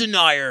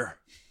denier.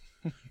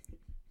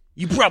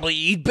 You probably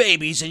eat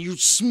babies and you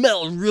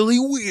smell really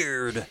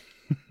weird.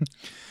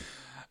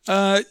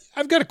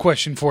 I've got a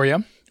question for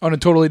you on a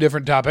totally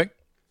different topic.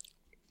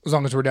 As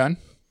long as we're done.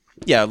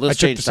 Yeah, let's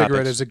change took the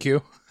cigarette topics. as a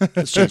cue.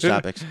 Let's change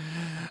topics.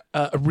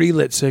 A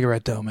relit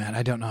cigarette, though, man.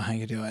 I don't know how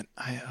you do it.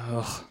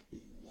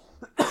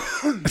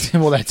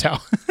 Well, that's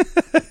how.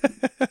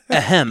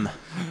 Ahem.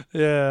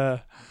 Yeah.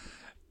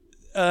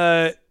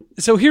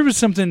 So here was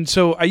something.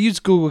 So I use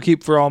Google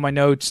Keep for all my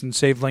notes and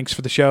save links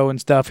for the show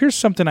and stuff. Here's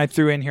something I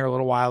threw in here a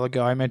little while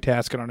ago. I meant to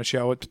ask it on a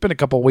show. It's been a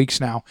couple of weeks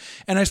now,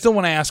 and I still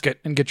want to ask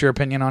it and get your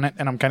opinion on it.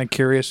 And I'm kind of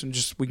curious, and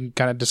we can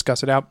kind of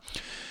discuss it out.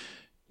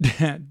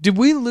 Did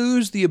we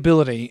lose the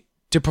ability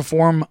to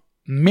perform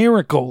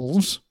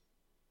miracles,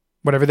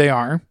 whatever they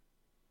are,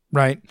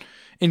 right,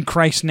 in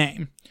Christ's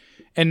name?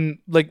 And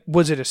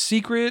was it a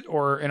secret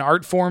or an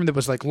art form that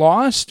was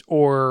lost,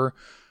 or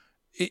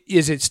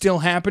is it still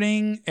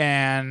happening?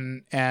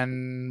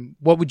 And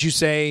what would you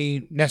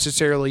say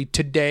necessarily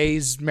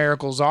today's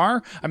miracles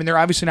are? I mean, they're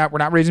obviously not. We're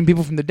not raising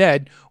people from the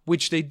dead,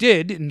 which they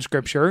did in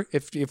Scripture,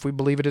 if we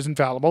believe it is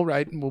infallible,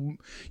 right? And we'll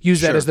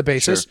use that as the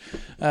basis.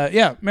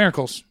 Sure.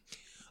 Miracles.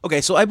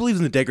 Okay, so I believe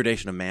in the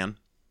degradation of man.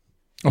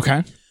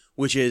 Okay.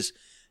 Which is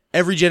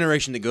every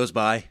generation that goes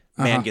by,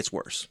 man gets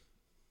worse.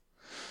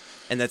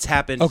 And that's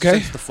happened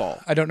since the fall.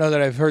 I don't know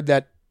that I've heard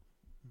that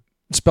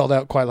spelled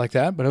out quite like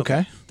that, but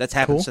okay. That's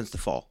happened since the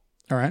fall.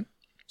 All right.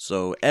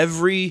 So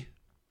every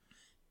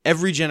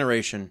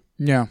generation,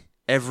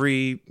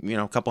 every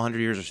couple hundred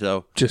years or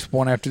so, just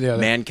one after the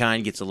other,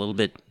 mankind gets a little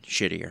bit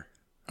shittier.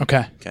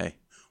 Okay.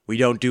 We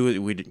don't do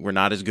it. We're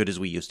not as good as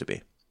we used to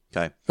be.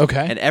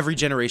 Okay. And every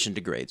generation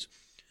degrades.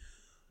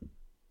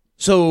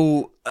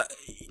 So,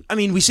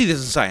 we see this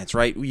in science,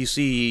 right? You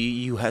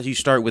see, you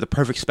start with a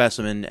perfect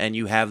specimen, and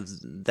you have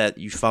that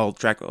you follow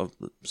track of,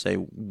 say,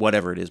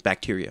 whatever it is,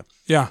 bacteria.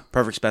 Yeah.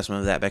 Perfect specimen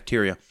of that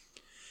bacteria,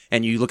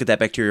 and you look at that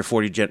bacteria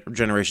 40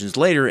 generations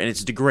later, and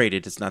it's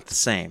degraded. It's not the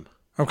same.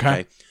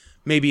 Okay.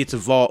 Maybe it's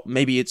evolved.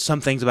 Maybe it's some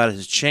things about it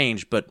has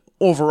changed, but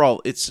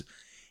overall, it's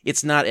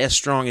not as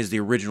strong as the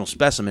original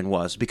specimen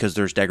was because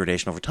there's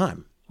degradation over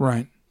time.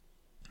 Right.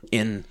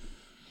 In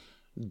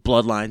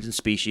bloodlines and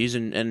species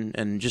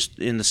and just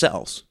in the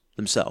cells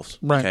themselves.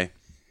 Right. Okay.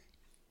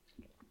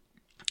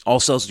 All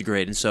cells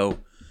degrade, and so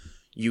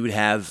you would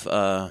have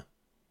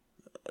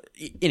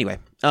anyway.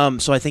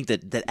 So I think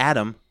that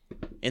Adam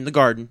in the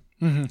garden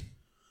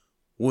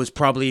was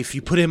probably, if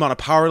you put him on a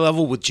power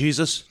level with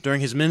Jesus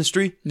during his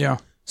ministry,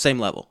 same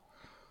level.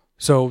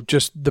 So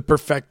just the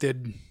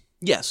perfected,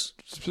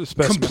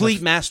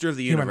 complete master of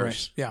the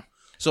universe. Yeah.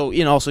 So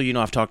also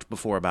I've talked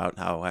before about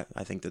how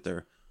I think that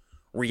they're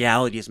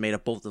reality is made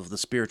up both of the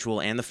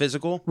spiritual and the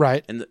physical.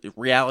 Right. And the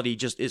reality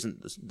just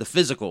isn't the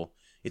physical,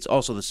 it's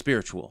also the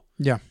spiritual.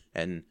 Yeah.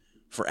 And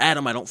for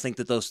Adam, I don't think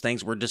that those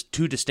things were just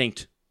two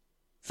distinct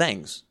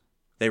things.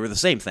 They were the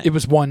same thing. It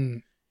was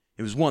one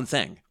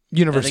thing.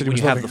 university. When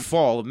Was you have living the in.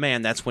 fall of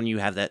man, that's when you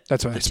have that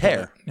That's when the I spell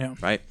tear. it. Yeah.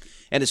 Right?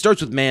 And it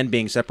starts with man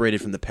being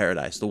separated from the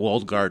paradise, the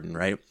walled garden,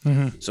 right?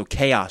 Mm-hmm. So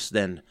chaos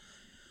then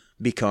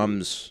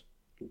becomes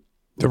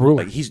The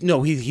ruler. like he's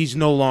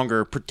no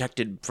longer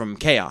protected from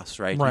chaos,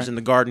 right? Right. He's in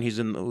the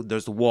garden,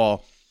 there's the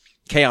wall.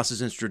 Chaos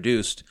is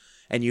introduced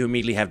and you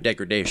immediately have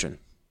degradation.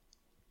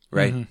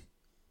 Right?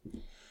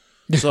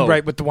 Mm-hmm. So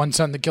right, with the one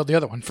son that killed the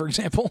other one, for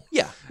example.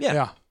 Yeah.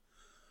 Yeah.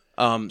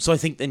 So I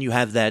think then you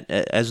have that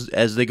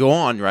as they go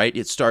on, right?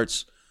 It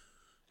starts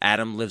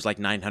Adam lives like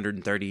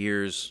 930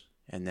 years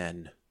and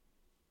then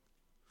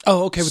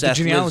Oh, okay, with Seth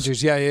the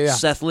genealogies. Yeah.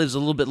 Seth lives a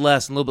little bit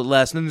less and a little bit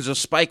less. And then there's a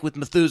spike with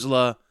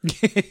Methuselah.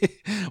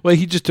 Well,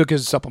 he just took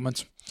his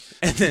supplements.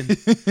 And then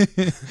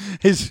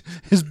his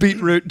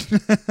beetroot.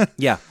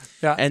 yeah.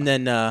 Yeah. And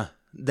then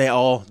they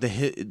all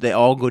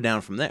go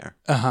down from there.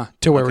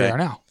 To where we Okay. are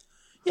now.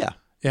 Yeah.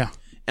 Yeah.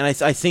 And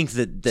I think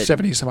that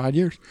 70 some odd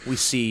years. we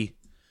see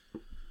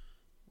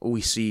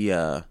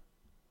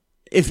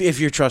if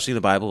you're trusting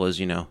the Bible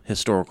as,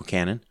 historical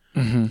canon,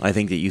 I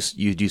think that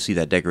you do see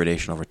that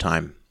degradation over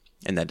time,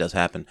 and that does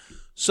happen.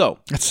 So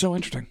That's so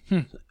interesting.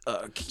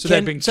 So can-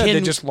 that being said, can-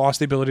 they just lost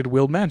the ability to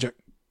wield magic.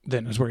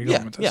 Then is where you're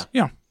going with this.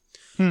 yeah.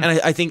 and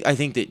I think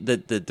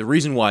that the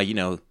reason why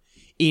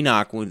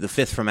Enoch, the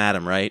fifth from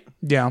Adam, right?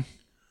 Yeah.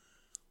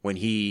 When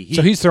he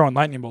So he's throwing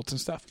lightning bolts and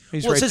stuff.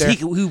 He's well, right it says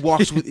there. he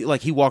walks with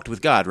he walked with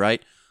God,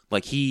 right?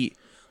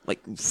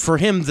 For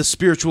him, the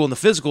spiritual and the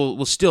physical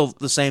was still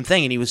the same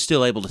thing, and he was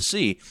still able to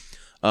see.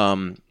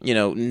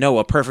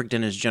 Noah, perfect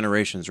in his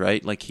generations,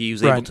 right? Like he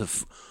was able Right. to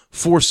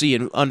foresee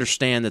and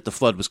understand that the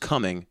flood was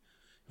coming,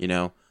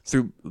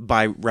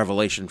 by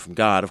revelation from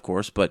God, of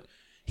course. But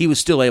he was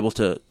still able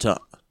to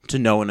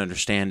know and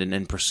understand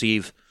and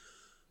perceive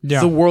Yeah.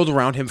 the world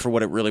around him for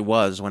what it really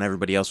was when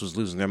everybody else was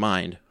losing their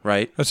mind,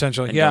 right?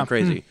 Essentially, And yeah. going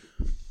crazy.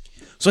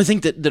 So I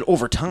think that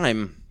over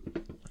time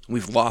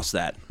we've lost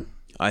that.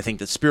 I think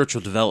that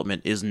spiritual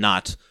development is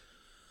not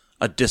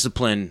a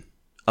discipline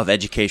of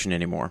education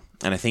anymore.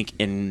 And I think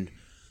When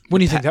do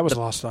you think that was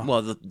lost, though?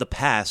 well, the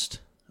past,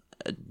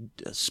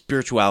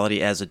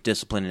 spirituality as a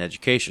discipline in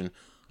education,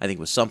 I think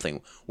was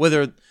something.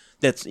 Whether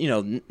that's,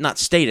 not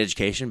state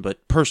education,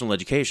 but personal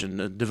education,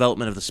 the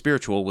development of the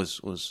spiritual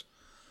was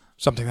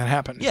Something that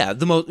happened. yeah,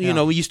 the most,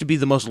 we used to be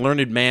the most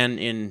learned man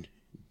in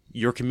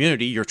your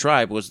community, your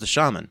tribe was the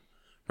shaman,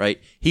 right?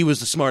 He was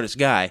the smartest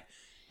guy,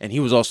 and he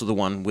was also the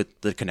one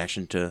with the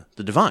connection to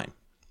the divine.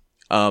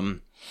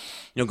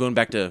 Going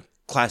back to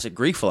classic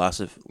Greek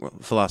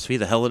philosophy,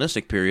 the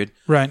Hellenistic period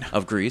Right.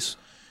 of Greece,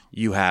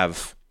 you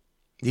have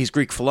these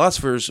Greek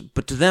philosophers,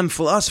 but to them,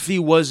 philosophy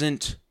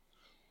wasn't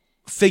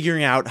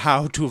figuring out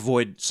how to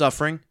avoid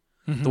suffering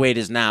the way it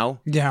is now,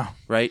 Yeah.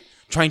 right?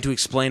 Trying to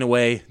explain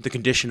away the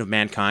condition of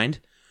mankind,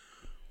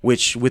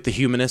 which with the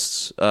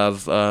humanists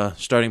of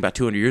starting about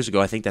 200 years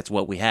ago, I think that's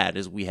what we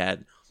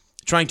had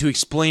trying to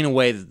explain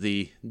away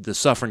the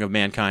suffering of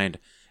mankind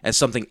as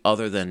something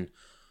other than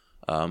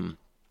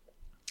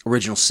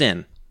original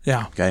sin.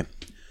 Yeah. Okay.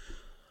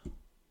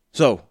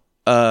 So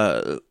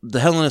the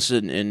Hellenists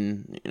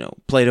in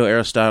Plato,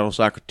 Aristotle,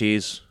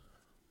 Socrates,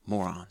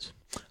 morons.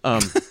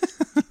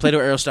 Plato,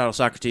 Aristotle,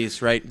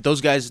 Socrates, right? Those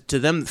guys, to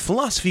them,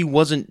 philosophy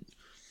wasn't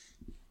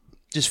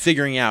just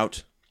figuring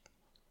out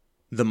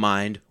the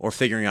mind or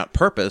figuring out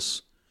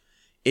purpose.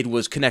 It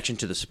was connection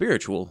to the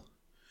spiritual.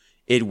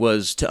 It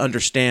was to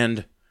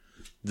understand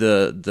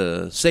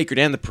the sacred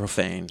and the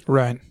profane,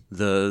 Right.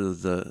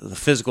 the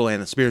physical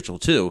and the spiritual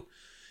too.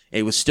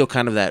 It was still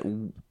kind of that.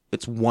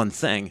 It's one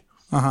thing.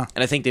 And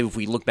I think that if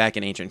we look back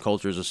in ancient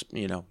cultures,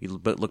 you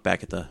look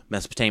back at the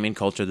Mesopotamian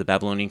culture, the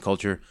Babylonian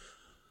culture,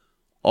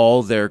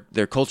 all their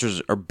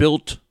cultures are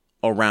built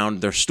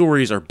around, their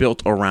stories are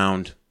built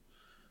around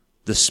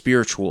the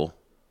spiritual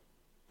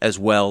as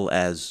well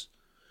as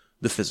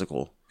the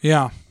physical.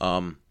 Yeah.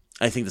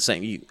 I think the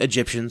same,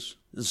 Egyptians,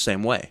 the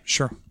same way.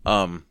 Sure.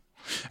 And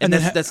And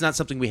then that's not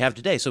something we have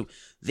today. So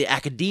the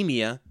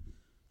academia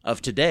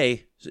of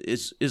today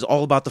is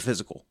all about the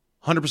physical.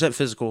 100%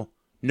 physical,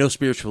 no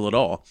spiritual at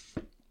all.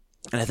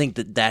 And I think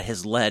that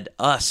has led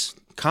us,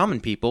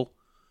 common people,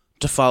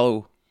 to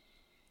follow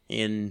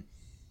in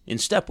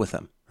step with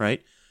them,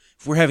 right?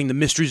 If we're having the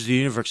mysteries of the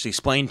universe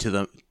explained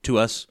to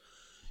us,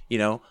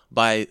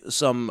 by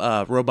some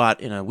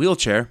robot in a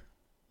wheelchair,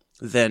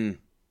 then,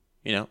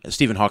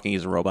 Stephen Hawking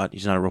is a robot.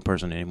 He's not a real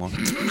person anymore.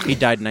 He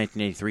died in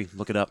 1983.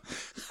 Look it up.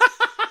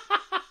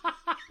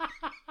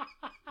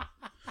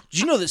 Did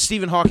you know that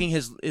Stephen Hawking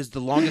is the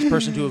longest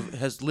person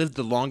has lived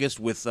the longest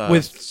with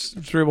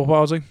cerebral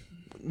palsy.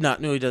 No,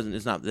 he doesn't.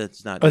 It's not.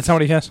 That's not. Oh, that's not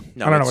what he has.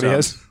 No, I don't know it's, what he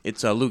has.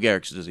 It's Lou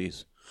Gehrig's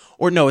disease,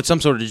 or no, it's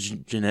some sort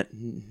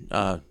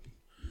of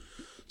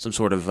some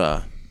sort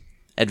of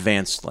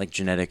advanced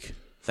genetic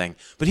thing.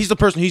 But he's the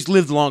person who's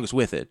lived the longest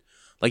with it.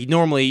 Like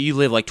normally, you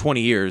live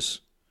 20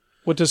 years.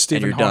 What does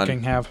Stephen you're done.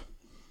 Hawking have?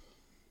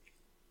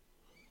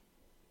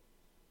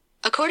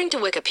 According to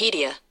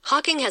Wikipedia,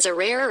 Hawking has a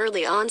rare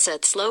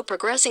early-onset,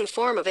 slow-progressing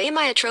form of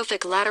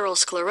amyotrophic lateral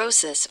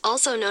sclerosis,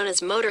 also known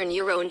as motor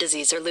neuron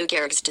disease or Lou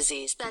Gehrig's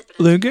disease.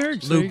 Lou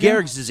Gehrig's? Lou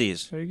Gehrig's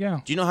disease. There you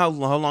go. Do you know how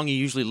long you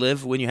usually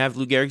live when you have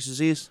Lou Gehrig's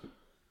disease?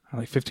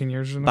 Like 15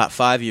 years or something? About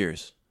 5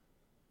 years.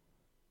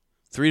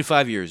 3 to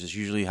 5 years is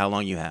usually how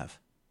long you have.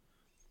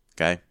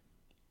 Okay?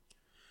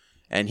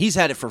 And he's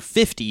had it for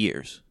 50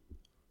 years.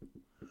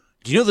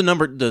 Do you know the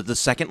number, the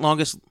second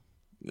longest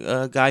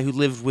guy who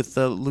lived with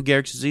Lou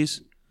Gehrig's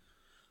disease?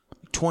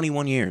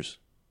 21 years.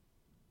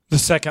 The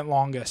second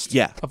longest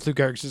of Lou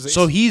Gehrig's disease.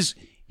 So he's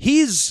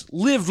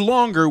lived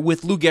longer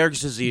with Lou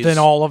Gehrig's disease than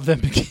all of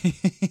them.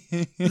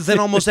 than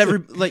almost every,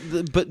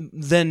 but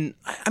then,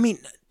 I mean,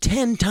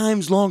 10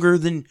 times longer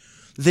than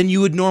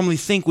you would normally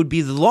think would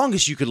be the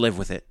longest you could live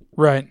with it.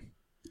 Right.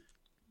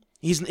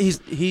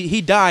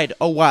 He died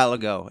a while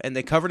ago, and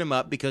they covered him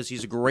up because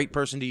he's a great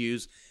person to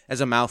use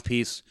as a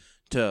mouthpiece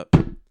to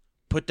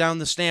put down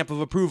the stamp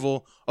of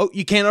approval. Oh,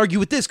 you can't argue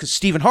with this because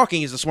Stephen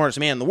Hawking is the smartest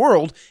man in the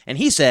world, and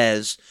he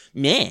says,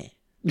 meh.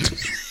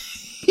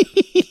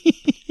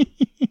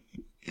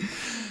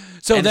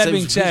 So that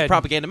being he's said,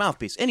 propaganda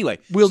mouthpiece. Anyway,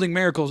 wielding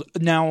miracles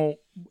now.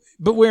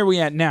 But where are we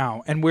at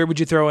now? And where would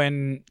you throw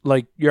in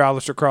like your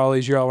Aleister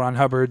Crowleys, your L. Ron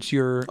Hubbards,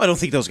 your? I don't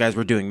think those guys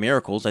were doing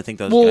miracles. I think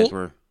those guys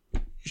were.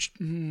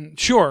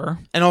 Sure.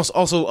 And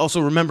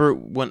also remember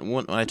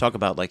when I talk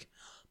about like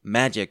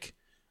magic,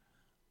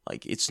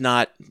 like it's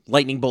not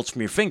lightning bolts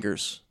from your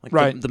fingers. Like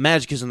right. The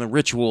magic is in the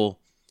ritual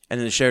and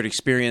in the shared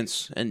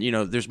experience. And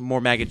there's more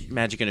magic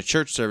in a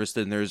church service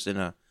than there's in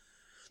a.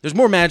 There's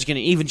more magic in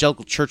an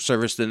evangelical church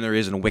service than there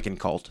is in a Wiccan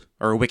cult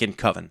or a Wiccan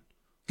coven.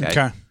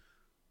 Okay.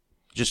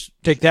 Just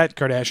take that,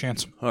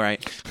 Kardashians. All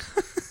right.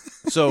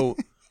 So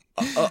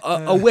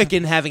a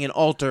Wiccan having an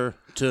altar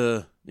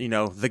to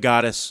the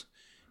goddess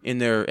in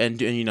there and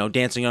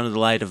dancing under the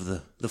light of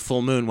the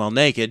full moon while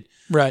naked,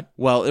 right?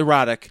 Well,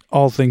 erotic.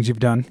 All things you've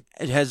done.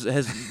 It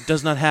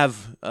does not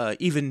have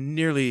doesn't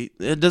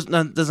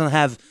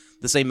have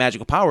the same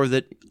magical power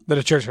that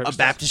a church service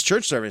Baptist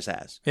church service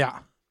has. Yeah,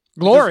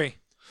 glory.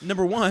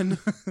 Number one,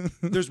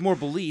 there's more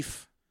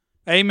belief.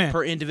 Amen.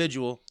 Per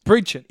individual.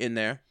 Preach it in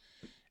there.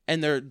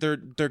 And they're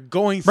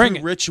going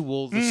through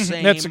ritual the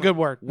same that's a good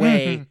word.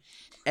 way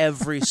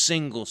every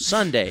single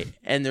Sunday,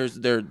 and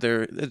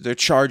they're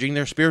charging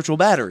their spiritual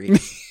battery,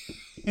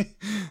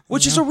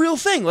 which is a real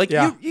thing. Like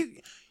you've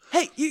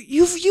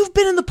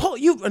been in the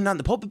pulpit, not in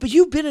the pulpit, but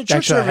you've been in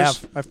church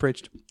service. I've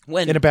preached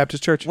when in a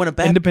Baptist church,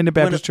 independent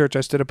Baptist church.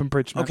 I stood up and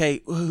preached. Okay,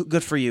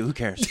 good for you. Who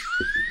cares?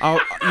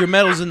 Your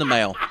medal's in the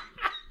mail.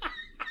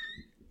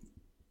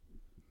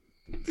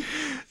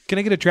 Can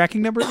I get a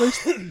tracking number at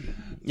least?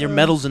 Your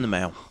medal's in the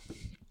mail.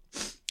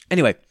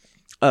 Anyway,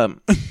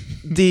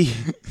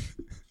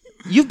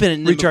 you've been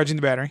in recharging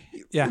the battery.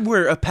 Yeah,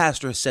 where a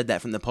pastor has said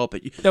that from the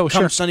pulpit. Oh,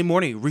 Come sure. Sunday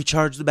morning,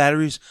 recharge the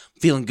batteries,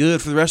 feeling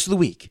good for the rest of the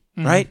week,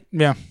 right?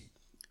 Yeah.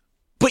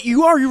 But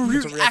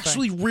you're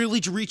actually really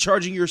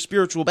recharging your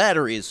spiritual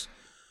batteries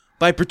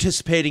by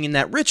participating in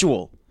that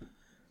ritual,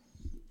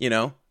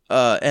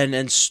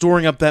 and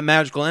storing up that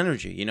magical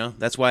energy.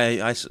 That's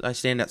why I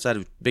stand outside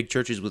of big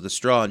churches with a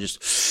straw and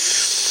just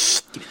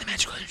give me the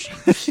magical energy.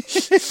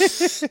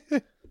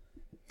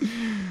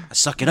 I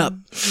suck it up.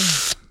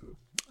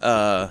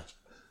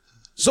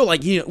 So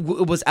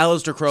was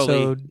Aleister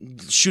Crowley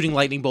shooting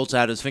lightning bolts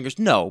out of his fingers?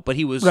 No, but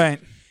he was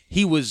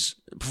He was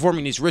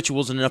performing these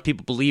rituals, and enough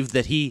people believed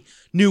that he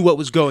knew what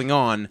was going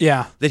on.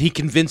 Yeah, that he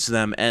convinced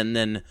them, and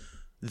then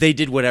they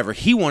did whatever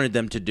he wanted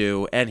them to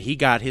do, and he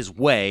got his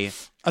way.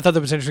 I thought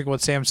that was interesting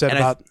what Sam said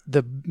about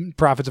the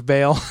prophets of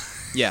Baal.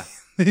 Yeah.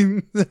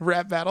 The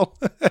rap battle.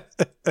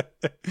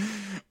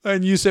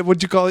 And you said,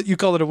 what'd you call it? You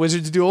call it a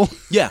wizard's duel?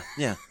 Yeah.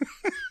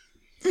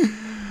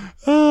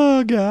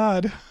 Oh,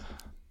 God.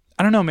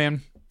 I don't know,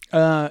 man.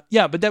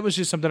 Yeah, but that was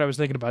just something I was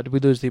thinking about. Did we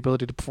lose the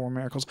ability to perform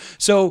miracles?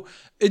 So,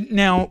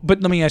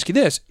 but let me ask you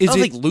this. I don't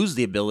think lose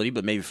the ability,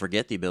 but maybe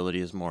forget the ability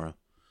is more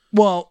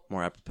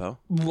apropos.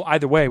 Well,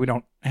 either way, we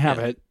don't have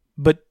it.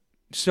 But,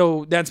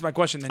 so that's my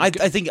question then. I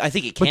think it can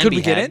be But could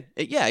we had. get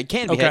it? Yeah, it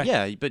can be had,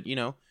 yeah. But,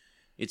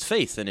 it's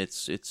faith, and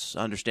it's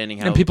understanding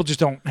how and people just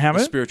don't have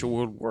the it? spiritual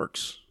world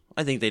works.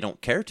 I think they don't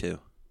care to.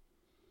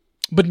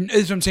 But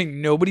as I'm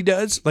saying, nobody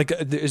does? Like,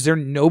 is there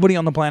nobody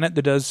on the planet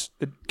that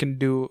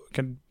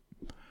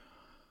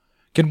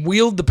can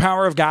wield the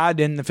power of God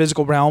in the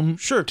physical realm?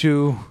 Sure.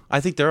 I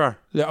think there are.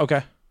 Yeah,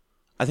 okay.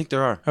 I think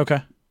there are.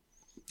 Okay.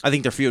 I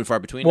think they're few and far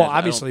between. Well,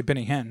 obviously,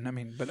 Benny Hinn. I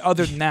mean, but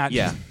other than that.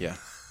 Yeah.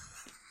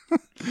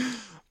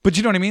 But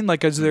you know what I mean?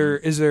 Like, is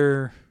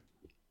there,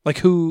 like,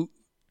 who,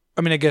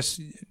 I mean, it's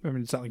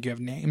not like you have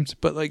names,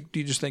 but, like, do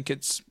you just think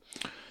it's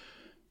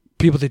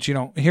people that you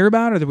don't hear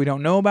about or that we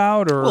don't know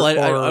about? Or, well, I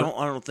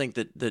don't think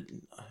that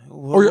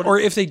or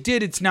if they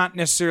did, it's not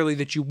necessarily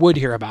that you would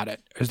hear about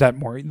it. Is that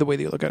more the way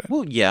that you look at it?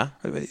 Well, yeah.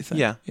 Or the way you think?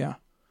 Yeah.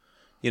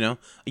 You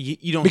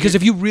don't... Because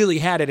if you really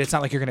had it, it's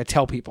not like you're going to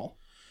tell people.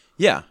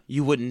 Yeah.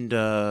 You wouldn't...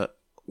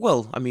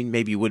 well, I mean,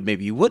 maybe you would,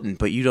 maybe you wouldn't,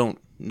 but you don't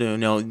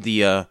know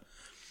the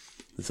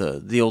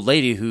old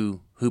lady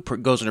who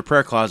goes in her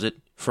prayer closet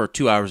for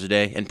 2 hours a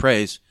day and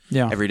prays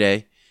every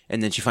day.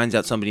 And then she finds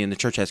out somebody in the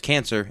church has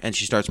cancer, and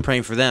she starts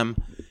praying for them.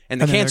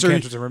 And the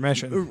cancer's in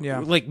remission. Yeah.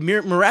 Like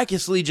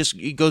miraculously just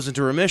goes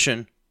into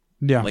remission.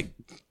 Yeah. Like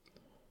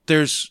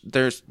there's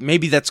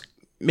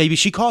maybe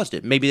she caused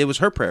it. Maybe it was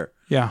her prayer.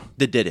 Yeah.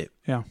 That did it.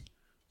 Yeah.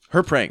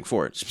 Her praying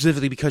for it,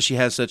 specifically because she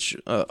has such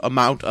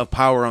amount of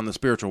power on the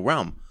spiritual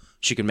realm,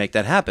 she can make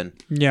that happen.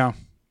 Yeah.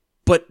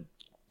 But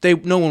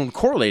no one would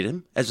correlate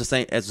him as a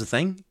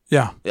thing.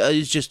 Yeah.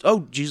 It's just,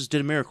 Jesus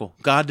did a miracle.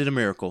 God did a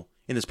miracle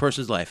in this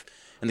person's life.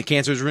 And the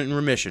cancer is in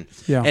remission.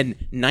 Yeah. And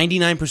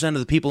 99% of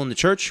the people in the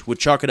church would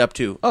chalk it up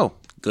to,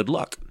 good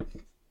luck.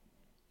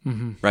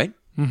 Mm-hmm. Right?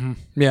 Mm-hmm.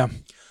 Yeah.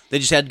 They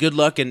just had good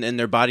luck and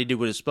their body did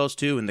what it's supposed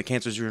to, and the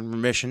cancers are in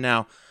remission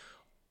now.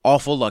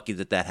 Awful lucky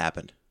that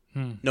happened.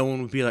 No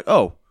one would be like,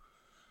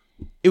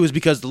 it was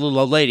because the little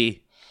old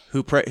lady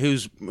who's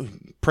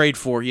prayed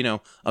for,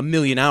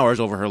 1,000,000 hours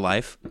over her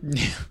life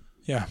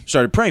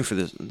started praying for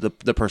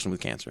the person with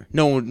cancer.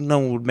 No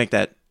one would make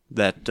that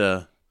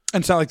and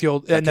it's not like the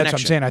old, and that's what I'm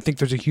connection. saying. I think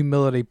there's a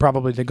humility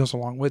probably that goes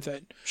along with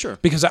it. Sure.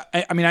 Because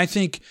I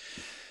think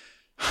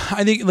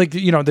like,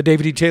 the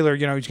David E. Taylor,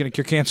 he's going to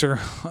cure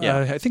cancer.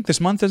 I think this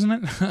month, isn't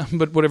it?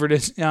 But whatever it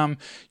is, I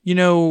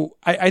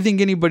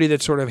think anybody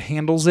that sort of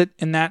handles it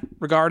in that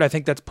regard, I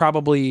think that's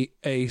probably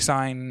a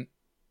sign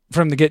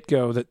from the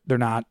get-go that they're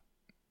not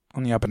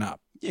on the up and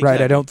up. Exactly.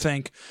 Right. I don't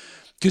think,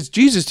 because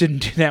Jesus didn't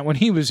do that when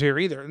he was here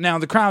either. Now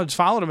the crowds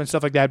followed him and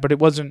stuff like that, but he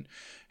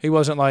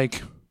wasn't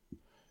like,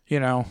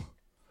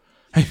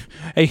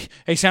 Hey,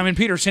 Simon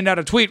Peter, send out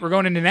a tweet. We're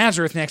going into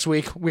Nazareth next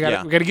week. We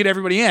got to get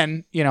everybody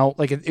in.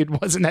 Like it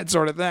wasn't that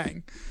sort of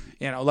thing.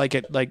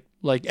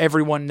 Like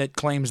everyone that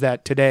claims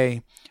that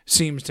today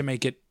seems to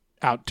make it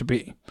out to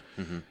be.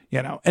 Mm-hmm.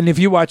 And if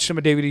you watch some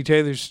of David E.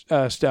 Taylor's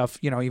stuff,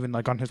 even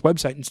like on his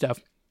website and stuff,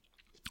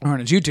 or on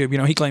his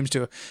YouTube, he claims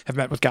to have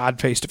met with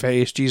God face to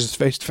face, Jesus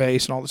face to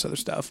face, and all this other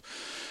stuff.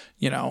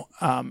 And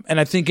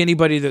I think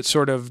anybody that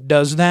sort of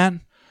does that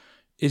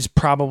is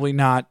probably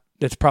not.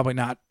 That's probably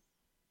not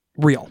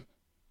real,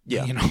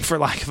 for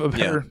lack of a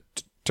better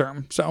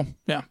term. So,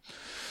 yeah.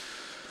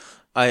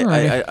 I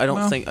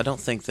don't think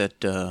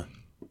that.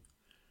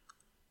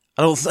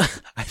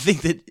 I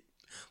think that.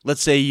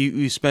 Let's say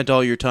you spent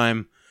all your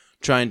time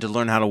trying to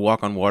learn how to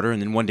walk on water, and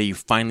then one day you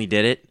finally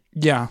did it.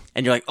 Yeah.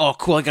 And you're like, oh,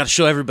 cool! I got to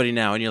show everybody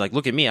now. And you're like,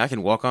 look at me! I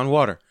can walk on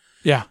water.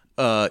 Yeah.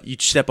 You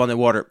step on the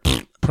water,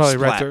 probably splat,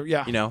 right there.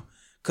 Yeah.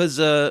 Because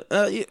I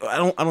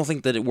don't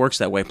think that it works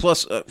that way.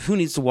 Plus, who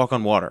needs to walk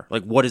on water?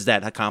 Like, what is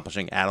that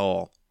accomplishing at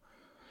all?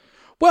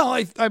 Well,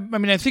 I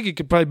think it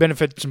could probably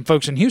benefit some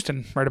folks in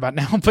Houston right about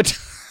now, but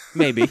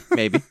maybe.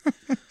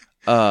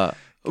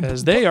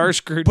 Because they are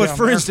screwed. But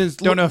for instance,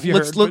 don't know if you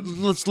heard.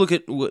 Let's look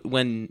at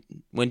when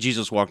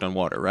Jesus walked on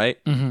water,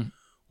 right? Mm-hmm.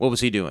 What was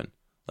he doing?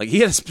 Like, he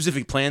had a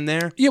specific plan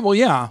there. Yeah, well,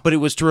 yeah. But it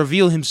was to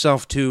reveal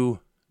himself to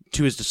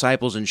his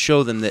disciples and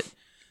show them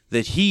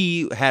that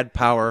he had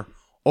power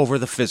over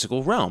the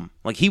physical realm.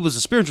 Like, he was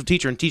a spiritual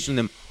teacher and teaching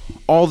them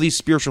all these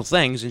spiritual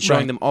things and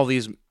showing them all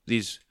these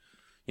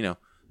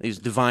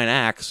divine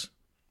acts.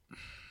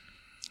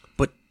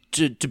 But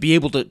to be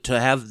able to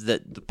have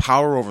the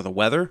power over the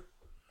weather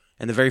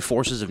and the very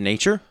forces of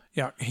nature.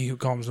 Yeah, he who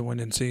calms the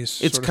wind and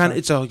seas. It's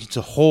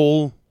a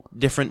whole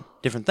different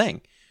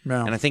thing.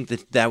 Yeah. And I think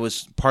that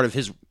was part of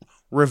his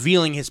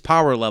revealing his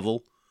power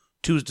level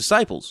to his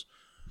disciples.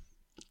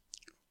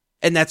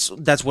 And that's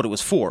what it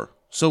was for.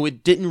 So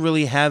it didn't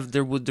really have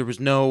there was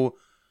no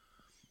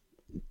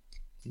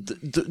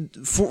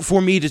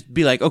for me to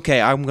be like,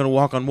 okay, I'm going to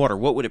walk on water.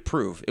 What would it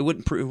prove? It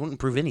wouldn't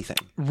prove anything.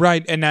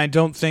 Right, and I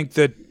don't think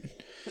that.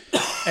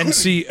 And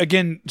see,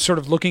 again, sort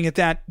of looking at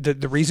that,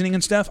 the reasoning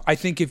and stuff. I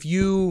think if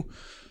the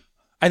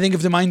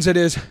mindset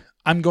is,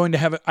 I'm going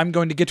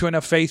to get to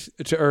enough faith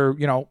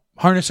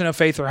harness enough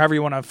faith, or however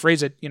you want to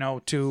phrase it,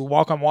 to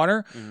walk on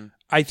water. Mm-hmm.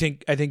 I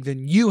think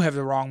then you have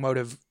the wrong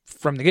motive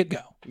from the get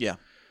go. Yeah.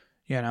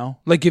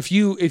 Like if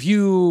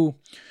you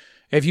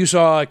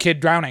saw a kid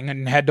drowning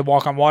and had to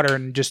walk on water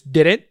and just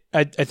did it,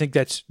 I think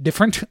that's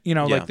different.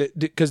 Like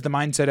because the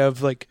mindset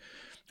of like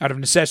out of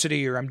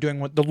necessity, or I'm doing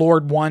what the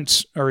Lord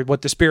wants or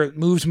what the Spirit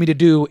moves me to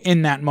do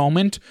in that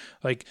moment,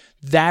 like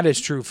that is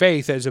true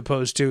faith, as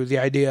opposed to the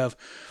idea of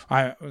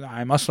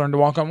I must learn to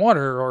walk on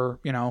water, or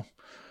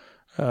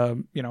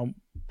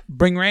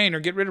bring rain or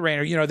get rid of rain,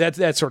 or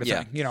that sort of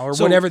thing, or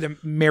so, whatever the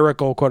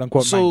miracle quote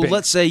unquote might be. So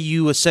let's say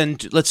you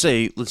ascend. Let's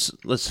say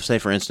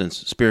for instance,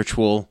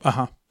 spiritual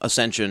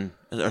ascension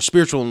or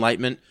spiritual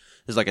enlightenment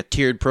is like a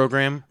tiered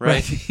program,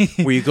 right?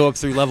 Where you go up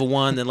through level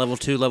 1, then level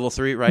 2, level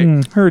 3,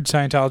 right? Heard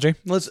Scientology.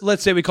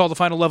 Let's say we call the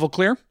final level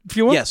clear, if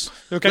you will. Yes.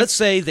 Okay. Let's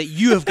say that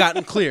you have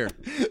gotten clear.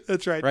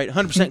 That's right. Right,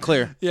 100%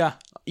 clear. Yeah.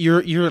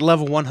 You're at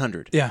level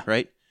 100. Yeah.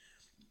 Right.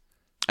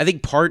 I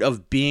think part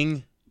of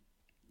being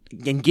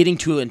and getting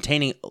to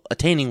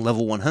attaining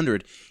level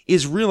 100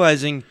 is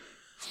realizing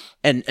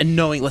and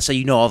knowing. Let's say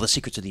you know all the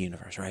secrets of the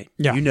universe, right?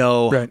 Yeah. You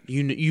know. Right.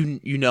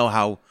 You know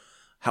how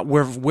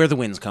where the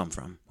winds come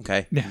from.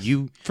 Okay.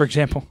 Yeah. For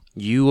example,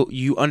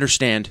 you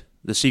understand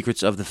the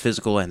secrets of the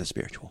physical and the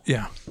spiritual.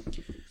 Yeah.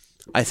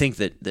 I think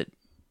that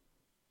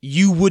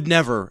you would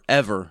never,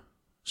 ever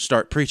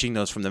start preaching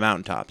those from the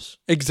mountaintops.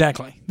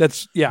 Exactly.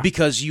 That's, yeah.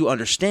 Because you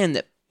understand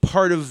that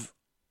part of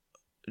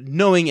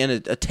knowing and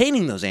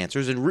attaining those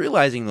answers and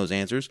realizing those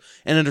answers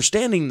and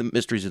understanding the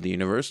mysteries of the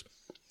universe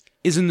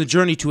is in the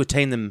journey to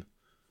attain them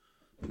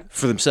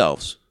for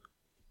themselves.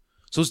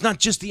 So it's not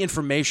just the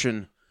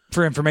information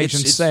for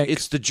information's sake.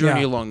 It's the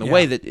journey along the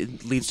way that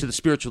it leads to the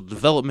spiritual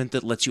development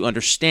that lets you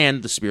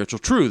understand the spiritual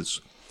truths.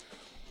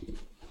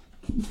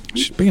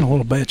 She's being a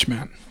little bitch,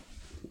 man.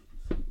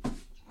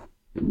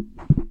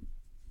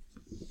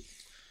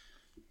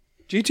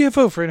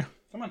 GTFO, Freda.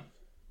 Come on.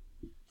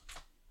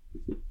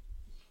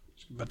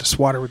 About to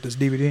swat her with this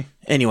DVD.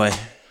 Anyway.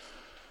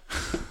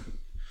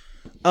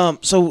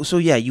 So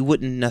yeah, you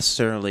wouldn't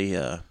necessarily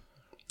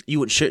you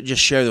wouldn't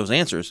just share those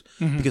answers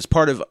because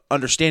part of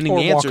understanding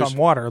the answers, walk on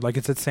water, like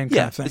it's the same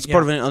kind of thing. It's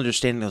part of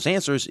understanding those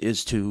answers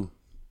is to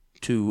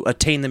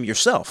attain them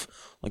yourself,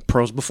 like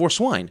pearls before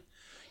swine.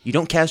 You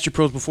don't cast your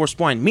pearls before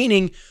swine,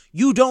 meaning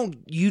you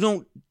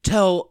don't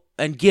tell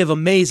and give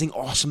amazing,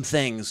 awesome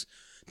things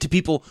to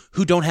people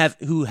who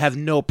have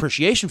no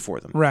appreciation for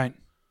them. Right.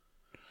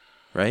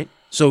 Right.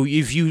 So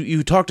if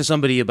you talk to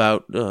somebody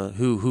about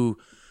who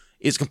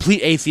is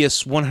complete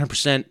atheist,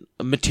 100%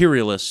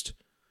 materialist,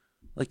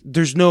 like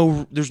there's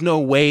no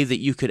way that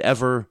you could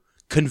ever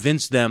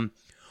convince them,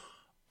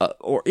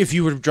 or if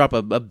you were to drop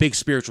a big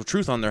spiritual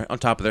truth on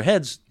top of their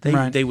heads,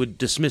 they would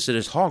dismiss it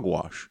as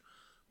hogwash,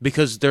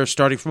 because they're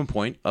starting from a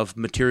point of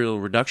material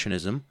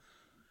reductionism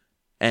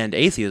and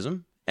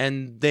atheism,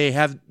 and they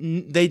have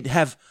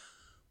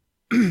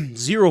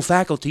zero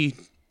faculty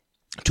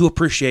to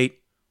appreciate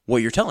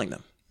what you're telling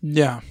them.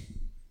 Yeah.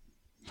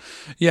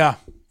 I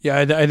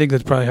think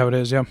that's probably how it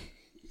is. Yeah.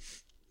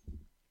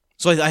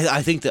 So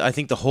I think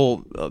the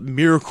whole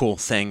miracle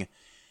thing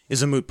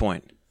is a moot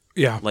point.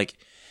 Yeah. Like,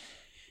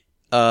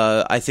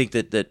 I think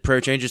that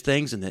prayer changes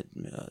things, and that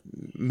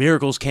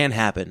miracles can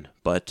happen,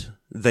 but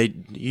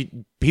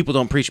people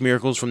don't preach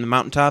miracles from the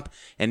mountaintop.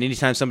 And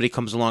anytime somebody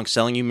comes along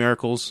selling you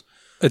miracles,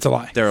 it's a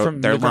lie.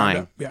 They're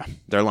lying. Yeah.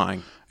 They're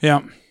lying.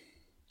 Yeah.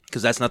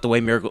 Because that's not the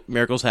way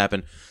miracles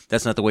happen.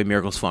 That's not the way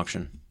miracles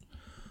function.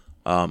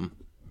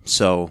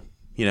 So,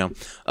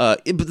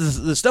 but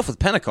the stuff with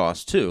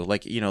Pentecost too,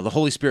 like, the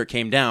Holy Spirit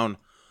came down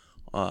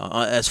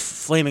as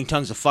flaming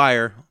tongues of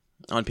fire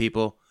on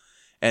people,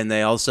 and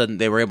they all of a sudden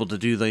they were able to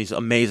do these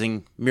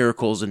amazing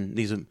miracles and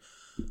these,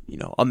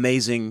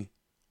 amazing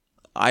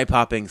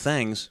eye-popping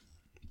things.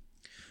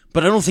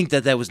 But I don't think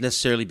that was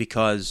necessarily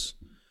because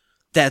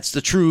that's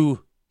the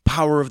true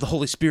power of the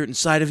Holy Spirit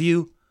inside of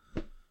you.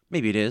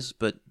 Maybe it is,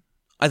 but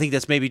I think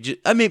that's maybe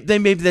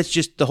that's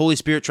just the Holy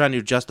Spirit trying to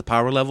adjust the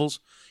power levels,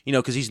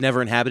 because he's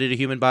never inhabited a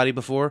human body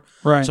before.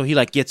 Right. So he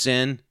gets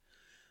in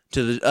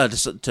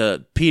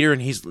to Peter, and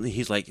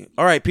he's like,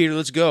 "All right, Peter,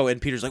 let's go." And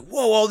Peter's like,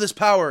 "Whoa, all this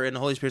power!" And the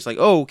Holy Spirit's like,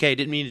 "Oh, okay,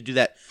 didn't mean to do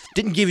that.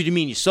 Didn't give you to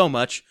mean you so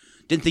much.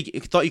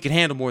 Thought you could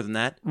handle more than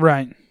that."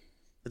 Right.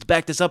 Let's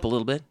back this up a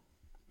little bit.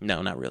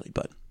 No, not really,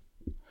 but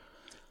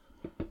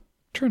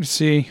trying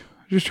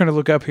to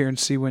look up here and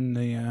see when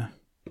the.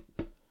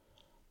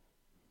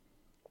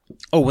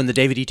 When the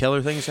David E.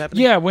 Teller thing is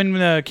happening? Yeah, when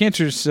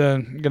cancer's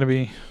going to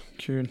be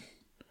cured.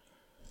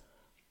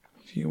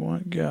 If you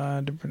want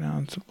God to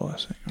pronounce a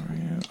blessing.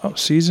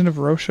 Season of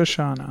Rosh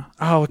Hashanah.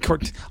 Oh, of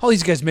course. All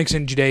these guys mix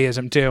in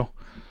Judaism, too.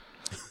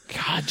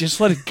 God,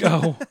 just let it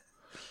go.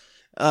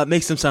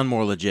 Makes them sound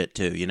more legit,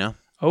 too,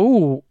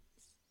 Oh,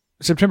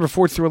 September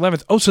 4th through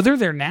 11th. Oh, so they're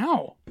there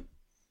now.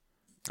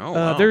 Oh,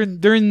 wow. They're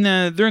in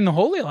the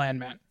Holy Land,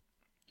 man.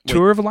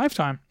 Tour of a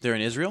lifetime. They're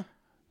in Israel?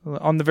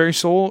 On the very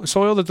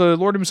soil that the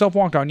Lord himself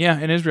walked on. Yeah,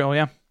 in Israel,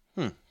 yeah.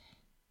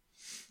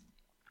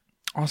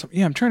 Awesome.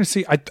 Yeah, I'm trying to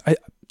see.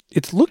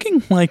 It's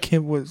looking like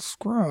it was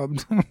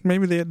scrubbed.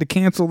 Maybe they had to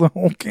cancel the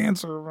whole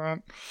cancer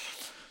event.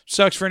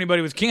 Sucks for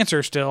anybody with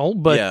cancer still,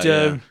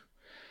 but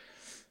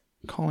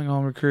calling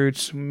all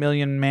recruits,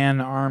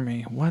 million-man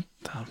army. What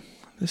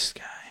this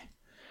guy?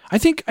 I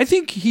think I'm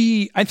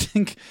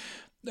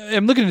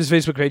looking at his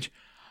Facebook page.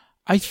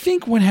 I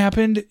think what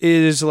happened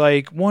is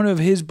one of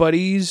his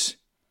buddies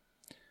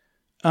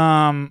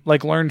learned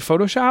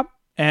Photoshop,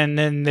 and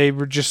then they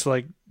were just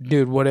like,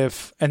 dude, what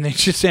if? And they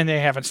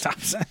haven't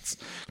stopped since,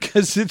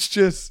 because it's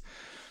just.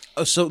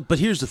 Oh, but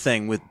here's the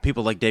thing with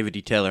people like David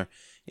E. Taylor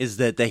is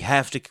that they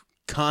have to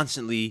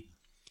constantly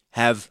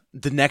have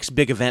the next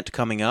big event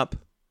coming up.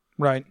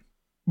 Right.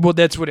 Well,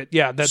 that's what it.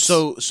 Yeah. That's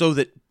so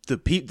that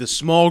the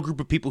small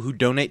group of people who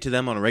donate to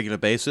them on a regular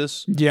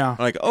basis. Yeah.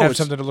 Are have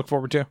something to look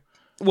forward to.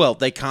 Well,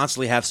 they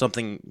constantly have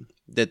something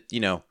that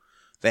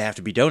they have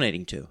to be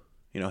donating to.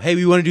 Hey,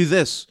 we want to do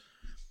this.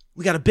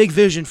 We got a big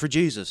vision for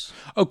Jesus.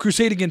 Oh,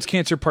 Crusade Against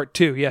Cancer Part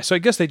 2. Yeah, so I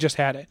guess they just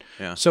had it.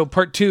 Yeah. So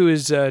Part 2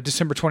 is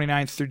December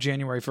 29th through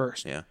January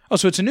 1st. Yeah. Oh,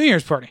 so it's a New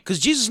Year's party. Because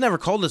Jesus never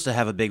called us to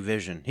have a big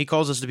vision. He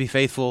calls us to be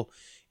faithful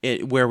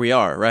where we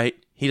are, right?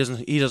 He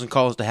doesn't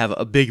call us to have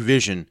a big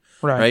vision,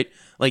 right?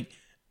 Like,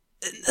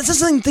 that's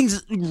the thing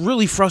that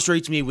really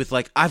frustrates me with,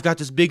 I've got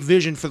this big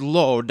vision for the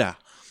Lord.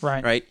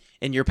 Right. Right?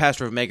 And you're a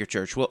pastor of a mega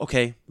church. Well,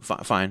 okay,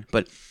 fine.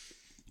 But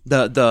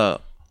the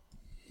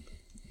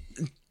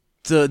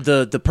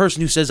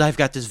person who says I've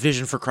got this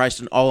vision for Christ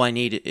and all I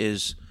need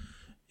is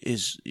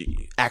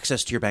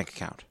access to your bank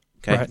account.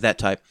 Okay, Right. that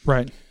type.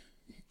 Right.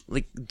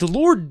 Like the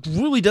Lord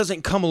really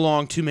doesn't come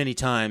along too many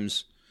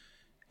times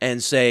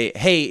and say,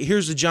 "Hey,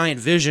 here's a giant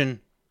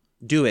vision,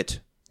 do it."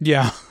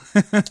 Yeah.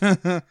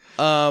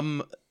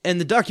 And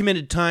the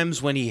documented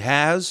times when he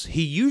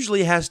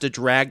usually has to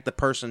drag the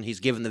person he's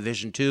given the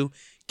vision to,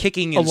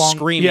 kicking and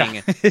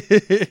screaming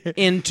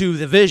into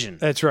the vision.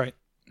 That's right.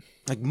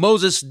 Like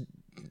Moses,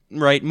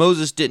 right?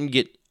 Moses didn't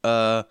get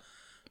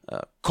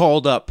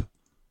called up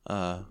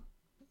on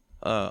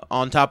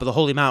top of the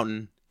holy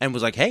mountain and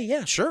was like, "Hey,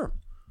 yeah, sure,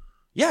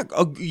 yeah,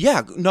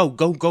 no,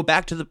 go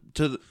back to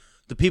the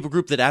people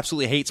group that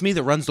absolutely hates me,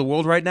 that runs the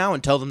world right now,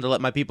 and tell them to let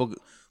my people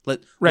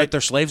let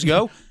their slaves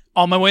go."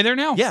 On my way there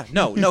now. Yeah,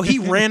 no, he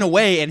ran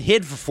away and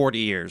hid for 40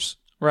 years.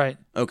 Right.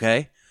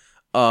 Okay,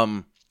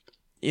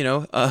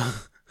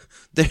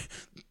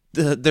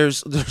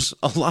 there's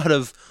a lot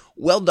of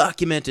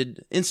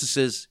well-documented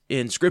instances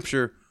in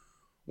Scripture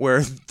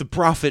where the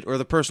prophet or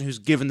the person who's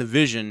given the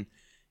vision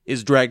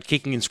is dragged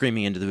kicking and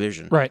screaming into the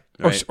vision. Right.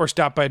 Or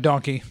stopped by a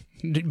donkey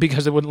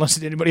because it wouldn't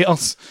listen to anybody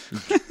else.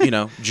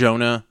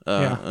 Jonah.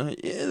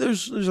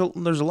 There's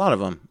a lot of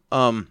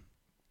them.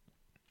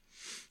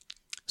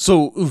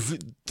 So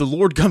the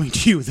Lord coming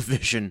to you with a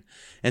vision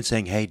and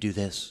saying, "Hey, do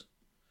this."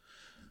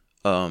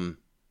 There's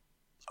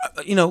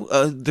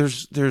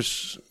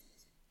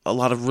a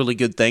lot of really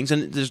good things,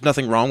 and there's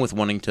nothing wrong with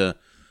wanting to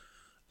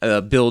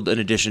build an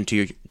addition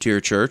to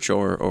your church,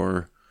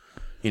 or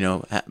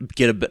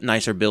get a bit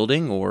nicer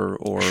building,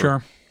 or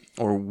Sure.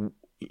 or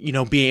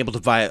being able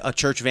to buy a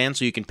church van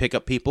so you can pick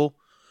up people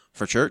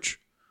for church.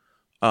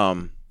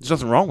 There's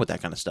nothing wrong with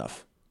that kind of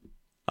stuff.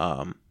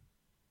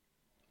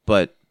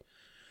 But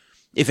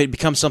if it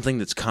becomes something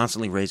that's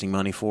constantly raising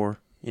money for,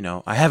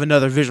 I have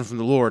another vision from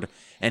the Lord,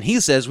 and he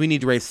says we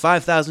need to raise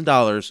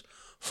 $5,000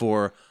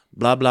 for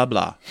blah, blah,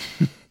 blah.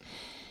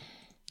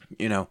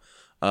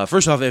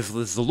 First off, if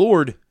the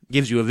Lord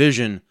gives you a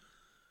vision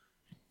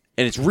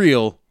and it's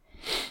real,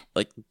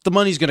 like, the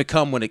money's going to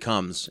come when it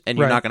comes, and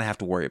you're not going to have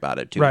to worry about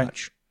it too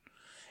much.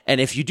 And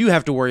if you do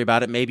have to worry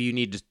about it, maybe you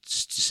need to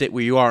sit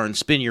where you are and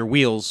spin your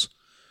wheels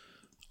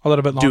a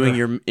little bit longer,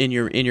 doing in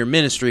your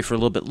ministry for a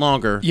little bit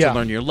longer to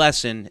learn your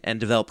lesson and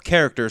develop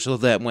character, so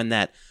that when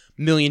that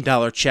 $1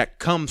 million check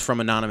comes from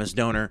anonymous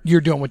donor,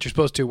 you're doing what you're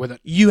supposed to with it.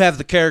 You have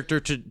the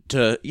character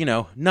to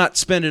not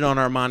spend it on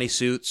Armani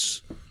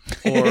suits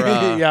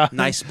or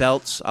nice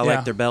belts. I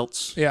like their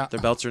belts. Yeah,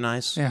 their belts are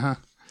nice. Yeah.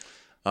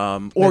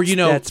 Or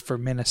that's for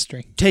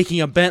ministry.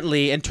 Taking a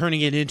Bentley and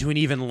turning it into an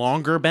even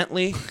longer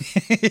Bentley.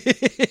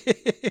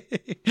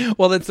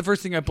 Well, that's the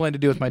first thing I plan to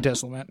do with my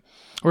Tesla, man.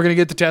 We're gonna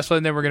get the Tesla,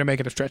 and then we're gonna make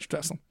it a stretch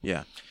Tesla.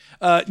 Yeah.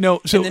 No.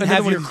 So and then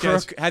have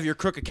your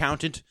crook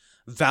accountant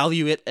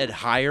value it at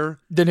higher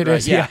than it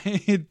is. Yeah.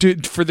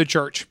 For the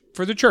church.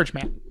 For the church,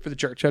 man. For the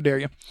church. How dare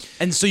you?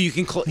 And so you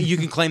can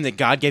claim that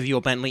God gave you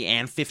a Bentley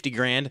and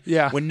 $50,000.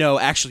 Yeah. When no,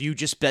 actually, you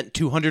just spent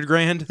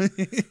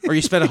 $200,000, or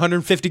you spent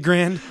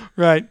 $150,000.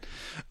 Right.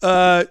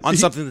 On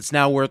something that's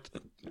now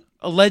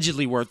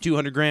allegedly worth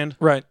 $200,000.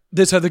 Right.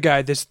 This other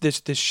guy, this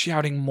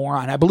shouting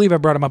moron. I believe I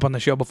brought him up on the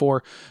show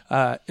before.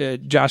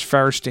 Josh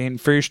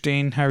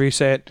Feuerstein, however you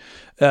say it.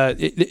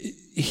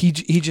 He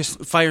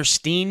just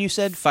Feuerstein. You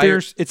said It's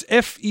Feuerstin.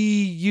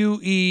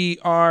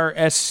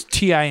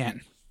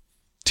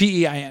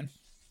 Tein.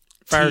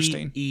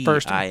 Feuerstein.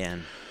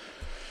 Tein.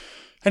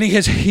 And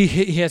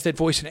he has that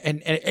voice,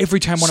 and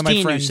every time one of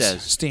my friends,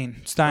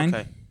 Stein.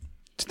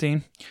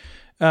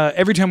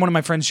 Every time one of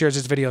my friends shares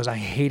his videos, I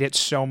hate it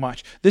so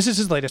much. This is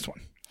his latest one.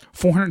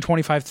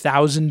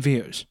 425,000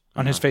 views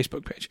on his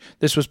Facebook page.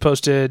 This was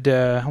posted,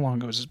 how long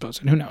ago was this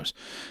posted? Who knows?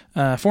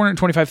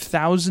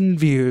 425,000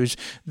 views.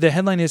 The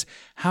headline is,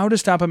 "How to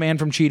Stop a Man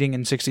from Cheating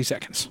in 60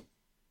 Seconds."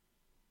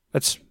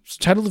 That's the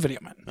title of the video,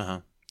 man.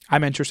 Uh-huh.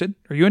 I'm interested.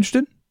 Are you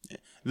interested?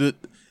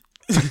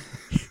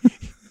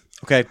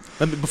 Okay.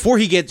 Before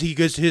he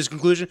goes to his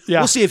conclusion,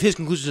 we'll see if his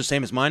conclusion is the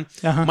same as mine.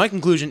 Uh-huh. My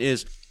conclusion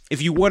is,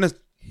 if you want to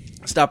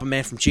stop a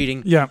man from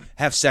cheating,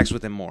 have sex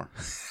with him more.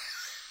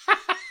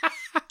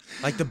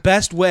 Like, the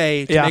best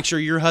way to make sure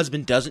your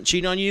husband doesn't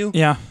cheat on you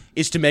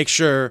is to make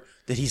sure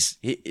that he has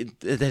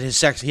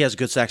a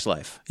good sex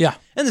life. Yeah.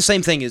 And the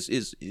same thing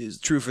is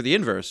true for the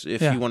inverse.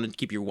 If you want to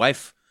keep your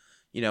wife,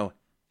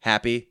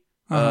 happy,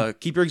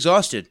 keep her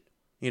exhausted,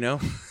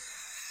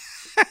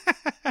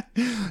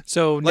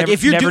 So like,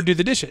 never do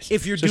the dishes.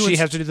 If you're she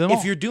has to do them all.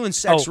 If you're doing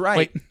sex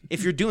right,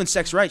 if you're doing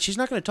sex right, she's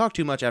not going to talk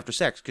too much after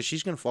sex, because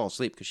she's going to fall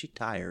asleep because she's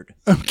tired.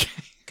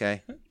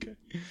 Okay.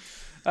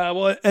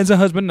 Well, as a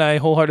husband, I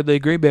wholeheartedly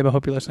agree, babe. I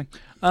hope you're listening.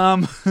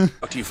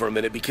 Talk to you for a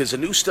minute, because a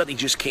new study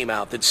just came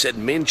out that said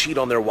men cheat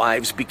on their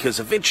wives because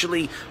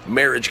eventually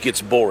marriage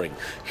gets boring.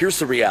 Here's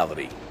the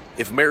reality.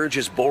 If marriage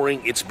is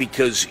boring, it's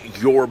because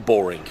you're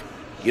boring.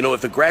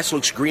 If the grass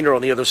looks greener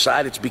on the other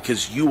side, it's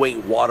because you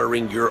ain't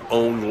watering your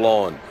own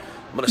lawn.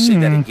 I'm going to say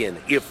that again.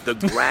 If the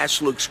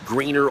grass looks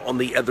greener on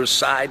the other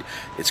side,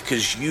 it's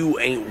because you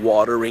ain't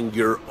watering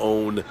your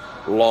own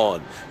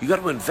lawn. You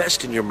got to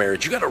invest in your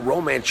marriage. You got to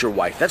romance your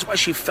wife. That's why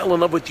she fell in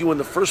love with you in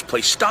the first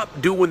place.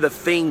 Stop doing the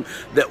thing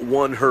that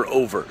won her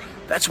over.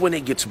 That's when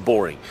it gets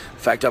boring. In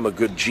fact, I'm a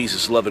good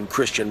Jesus-loving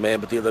Christian man,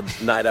 but the other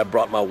night I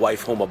brought my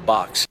wife home a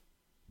box.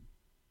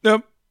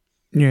 Nope.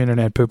 Your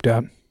internet pooped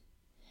out.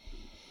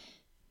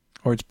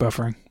 Or it's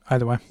buffering.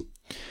 Either way.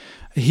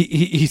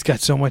 He's got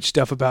so much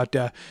stuff about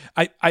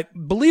I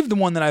believe the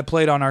one that I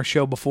played on our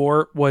show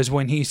before was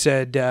when he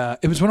said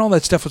it was when all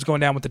that stuff was going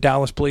down with the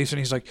Dallas police, and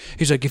he's like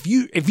if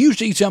you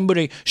see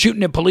somebody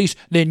shooting at police,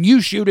 then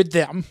you shoot at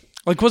them.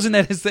 Like, wasn't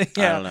that his thing?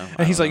 Yeah. I don't know.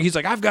 And he's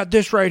like I've got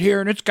this right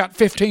here, and it's got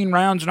 15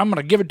 rounds, and I'm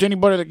gonna give it to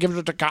anybody that gives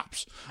it to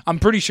cops. I'm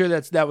pretty sure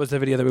that was the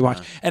video that we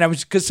watched, and I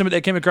was because somebody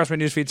that came across my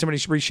newsfeed, somebody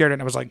reshared it,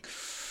 and I was like,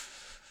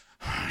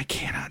 I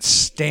cannot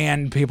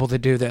stand people that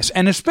do this.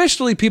 And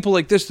especially people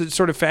like this that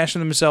sort of fashion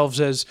themselves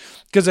as,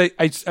 because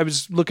I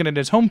was looking at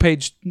his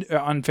homepage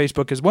on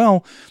Facebook as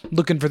well,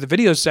 looking for the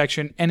video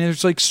section, and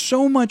there's like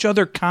so much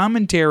other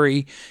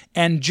commentary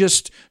and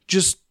just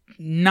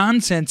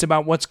nonsense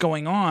about what's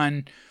going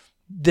on,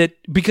 that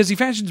because he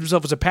fashions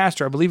himself as a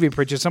pastor, I believe he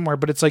preaches somewhere,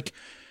 but it's like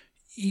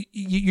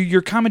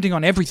you're commenting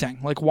on everything.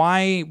 Like,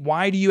 why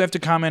do you have to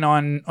comment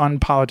on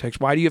politics?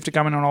 Why do you have to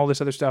comment on all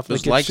this other stuff?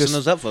 Those like, likes and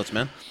those upvotes,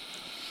 man.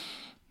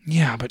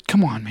 Yeah, but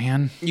come on,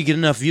 man. You get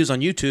enough views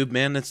on YouTube,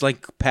 man, it's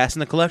like passing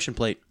the collection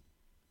plate.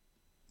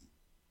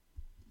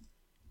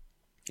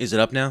 Is it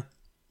up now?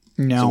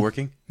 No. Is it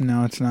working?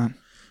 No, it's not.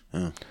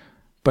 Oh.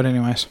 But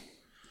anyways.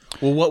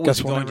 Well, what was Guess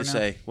he we'll going to never know.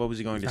 say? What was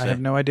he going to say? I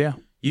have no idea.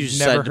 You just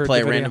Never decided to heard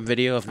play the a random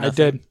video of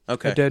nothing? I did.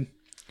 Okay. I did.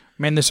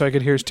 Mainly so I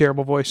could hear his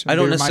terrible voice. And I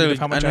don't be reminded necessarily of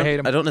how much I hate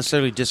him. I don't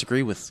necessarily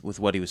disagree with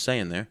what he was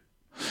saying there.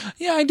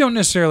 Yeah, I don't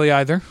necessarily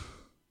either.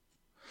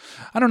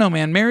 I don't know,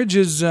 man. Marriage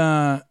is...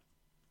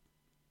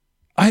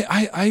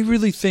 I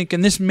really think,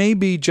 and this may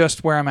be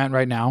just where I'm at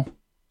right now.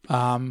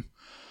 And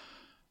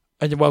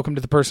welcome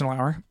to the personal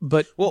hour.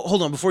 But well,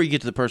 hold on before you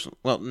get to the personal.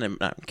 Well, no,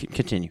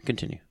 continue.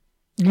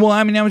 Well,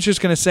 I mean, I was just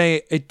going to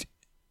say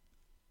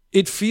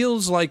it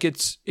feels like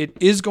it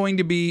is going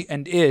to be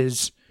and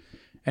is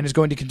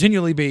going to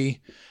continually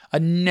be a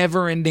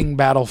never-ending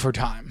battle for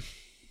time.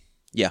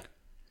 Yeah.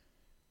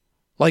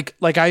 Like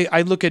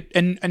I look at,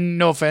 and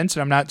no offense,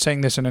 and I'm not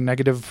saying this in a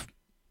negative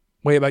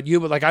way about you,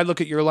 but like I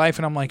look at your life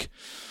and I'm like,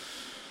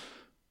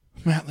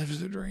 Matt lives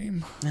the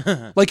dream.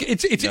 Like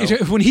it's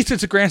when he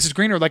says the grass is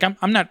greener, like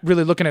I'm not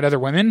really looking at other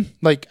women.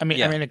 Like I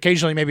mean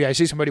occasionally maybe I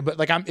see somebody, but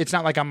like it's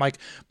not like I'm like,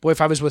 boy,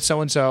 if I was with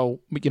so and so,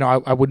 you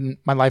know, I wouldn't,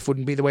 my life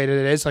wouldn't be the way that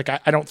it is. Like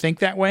I don't think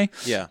that way.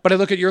 Yeah. But I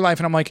look at your life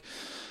and I'm like,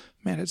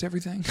 man, it's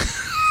everything.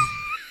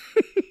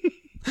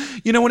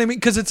 You know what I mean?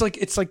 Because it's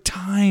like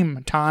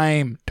time.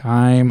 I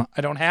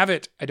don't have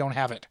it.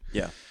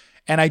 Yeah.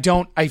 And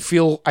I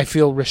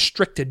feel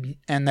restricted,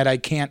 and that I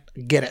can't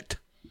get it.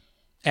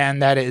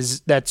 And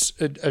that's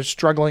a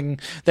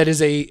struggling, that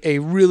is a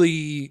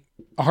really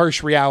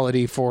harsh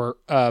reality for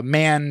a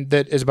man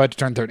that is about to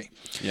turn 30.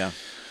 Yeah.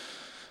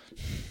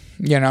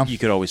 You know? You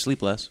could always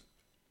sleep less.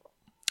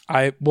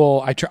 I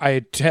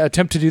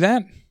attempt to do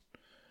that.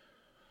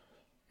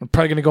 I'm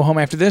probably going to go home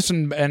after this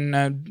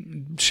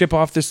and ship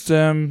off this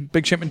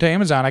big shipment to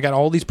Amazon. I got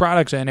all these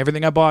products, and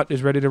everything I bought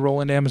is ready to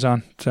roll into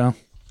Amazon. So...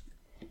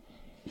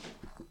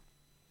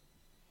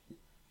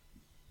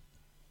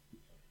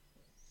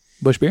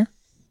 Bush Beer?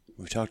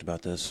 We've talked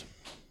about this.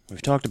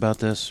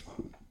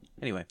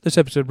 Anyway. This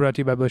episode brought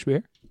to you by Bush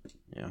Beer.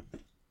 Yeah.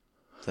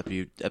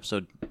 This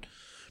episode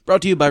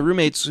brought to you by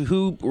roommates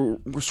who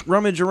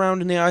rummage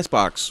around in the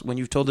icebox when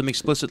you've told them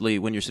explicitly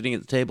when you're sitting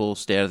at the table,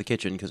 stay out of the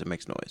kitchen because it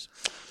makes noise.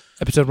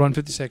 Episode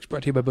 156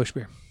 brought to you by Bush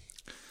Beer.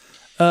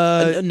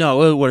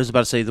 No, what I was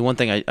about to say, the one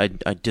thing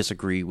I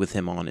disagree with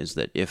him on is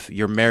that if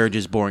your marriage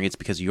is boring, it's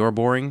because you're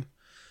boring.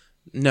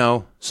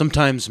 No,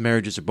 sometimes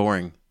marriages are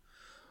boring.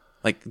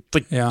 Like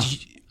yeah.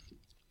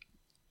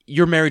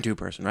 You're married to a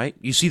person, right?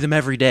 You see them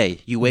every day.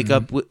 You wake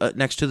up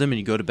next to them and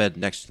you go to bed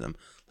next to them.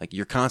 Like,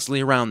 you're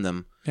constantly around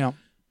them. Yeah.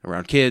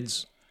 Around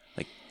kids.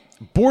 Like,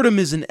 boredom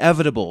is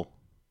inevitable.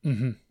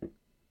 Mm-hmm.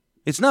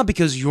 It's not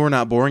because you're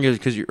not boring or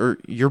because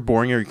you're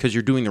boring or because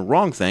you're doing the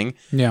wrong thing.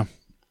 Yeah.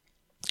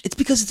 It's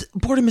because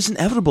boredom is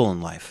inevitable in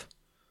life.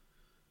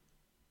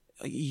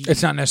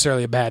 It's not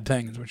necessarily a bad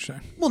thing, is what you're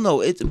saying. Well,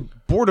 no,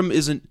 boredom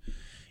isn't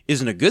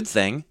a good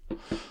thing.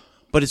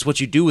 But it's what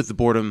you do with the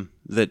boredom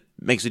that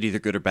makes it either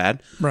good or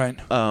bad. Right.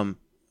 But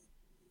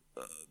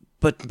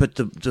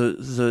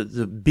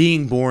the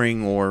being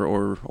boring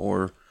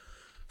or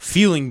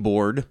feeling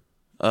bored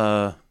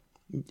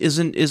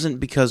isn't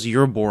because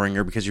you're boring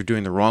or because you're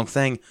doing the wrong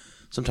thing.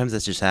 Sometimes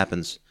that just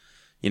happens,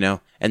 you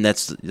know. And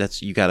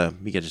that's you gotta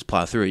just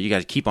plow through it. You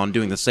gotta keep on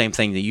doing the same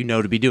thing that you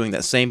know to be doing,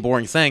 that same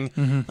boring thing,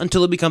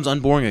 until it becomes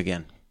unboring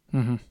again.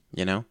 Mm-hmm.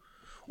 You know,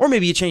 or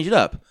maybe you change it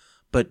up.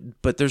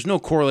 But there's no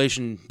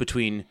correlation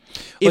between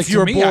if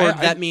you're bored,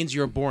 that means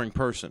you're a boring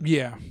person.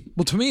 Yeah.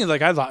 Well, to me,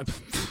 like I thought,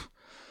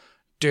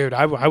 dude,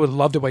 I would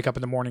love to wake up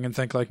in the morning and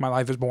think like my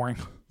life is boring.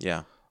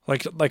 Yeah.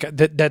 Like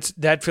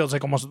that feels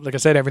like almost, like I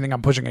said, everything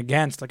I'm pushing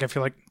against. Like I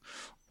feel like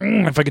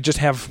if I could just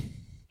have,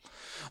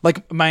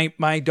 like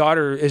my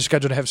daughter is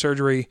scheduled to have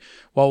surgery.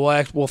 Well,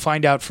 we'll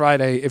find out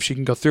Friday if she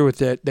can go through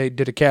with it. They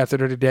did a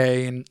catheter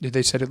today, and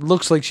they said it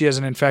looks like she has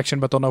an infection,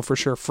 but they'll know for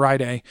sure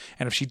Friday.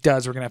 And if she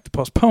does, we're gonna have to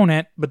postpone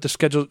it. But the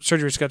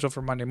surgery is scheduled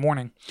for Monday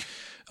morning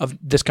of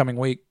this coming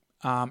week.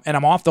 And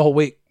I'm off the whole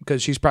week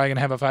because she's probably going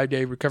to have a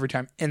 5-day recovery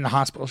time in the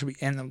hospital. She'll be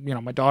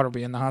my daughter will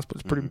be in the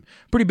hospital. It's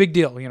pretty big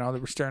deal, that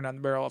we're staring down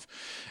the barrel of.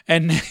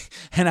 And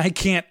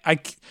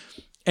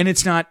and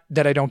it's not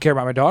that I don't care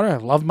about my daughter. I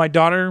love my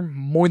daughter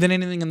more than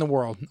anything in the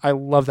world. I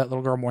love that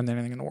little girl more than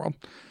anything in the world.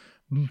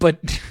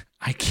 But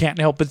I can't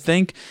help but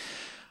think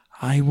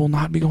I will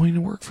not be going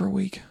to work for a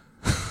week.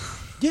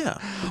 Yeah.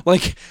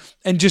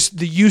 And just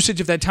the usage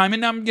of that time.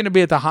 And I'm going to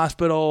be at the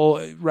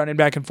hospital running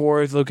back and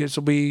forth. Lucas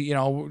will be,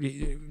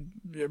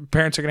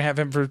 parents are going to have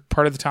him for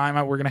part of the time.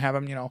 We're going to have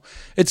him,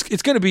 it's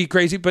going to be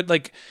crazy, but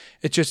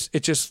it's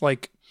just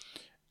like,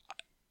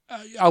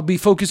 I'll be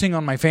focusing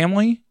on my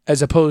family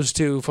as opposed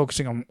to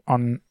focusing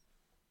on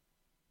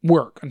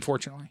work,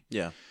 unfortunately.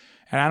 Yeah.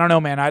 And I don't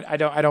know, man, I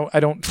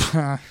don't,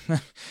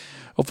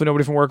 hopefully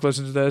nobody from work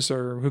listens to this,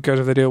 or who cares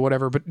if they do,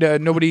 whatever, but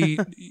nobody,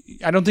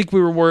 I don't think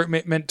we were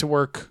meant to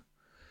work.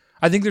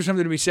 I think there's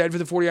something to be said for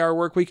the 40-hour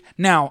work week.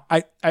 Now,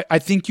 I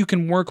think you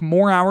can work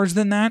more hours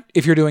than that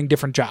if you're doing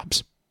different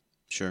jobs.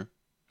 Sure.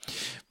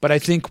 But I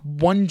think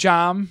one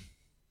job,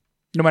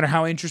 no matter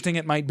how interesting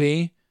it might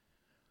be,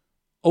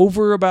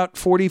 over about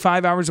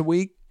 45 hours a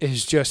week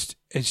is just,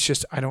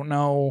 I don't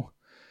know.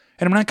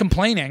 And I'm not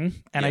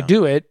complaining, and I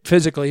do it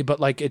physically, but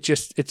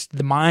it's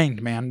the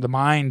mind, man. The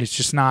mind is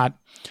just not,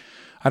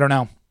 I don't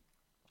know.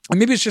 And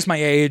maybe it's just my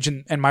age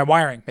and my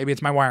wiring. Maybe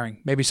it's my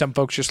wiring. Maybe some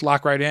folks just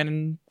lock right in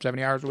and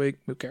 70 hours a week.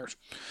 Who cares?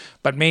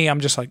 But me, I'm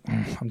just like,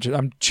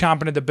 I'm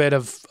chomping at the bit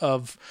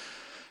of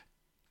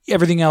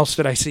everything else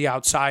that I see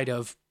outside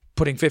of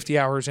putting 50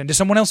 hours into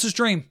someone else's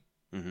dream.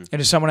 Mm-hmm.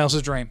 Into someone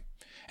else's dream.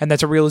 And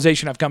that's a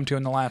realization I've come to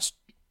in the last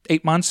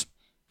 8 months,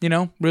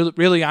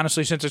 really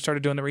honestly, since I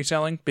started doing the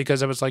reselling,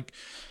 because I was like,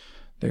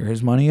 there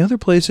is money other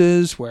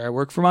places where I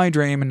work for my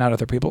dream and not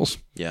other people's.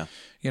 Yeah.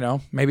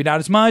 Maybe not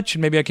as much,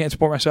 and maybe I can't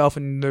support myself,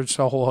 and there's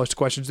a whole host of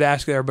questions to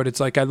ask there, but it's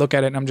like I look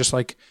at it and I'm just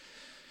like,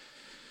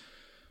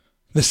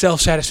 the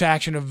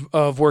self-satisfaction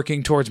of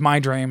working towards my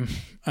dream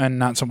and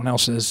not someone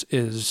else's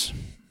is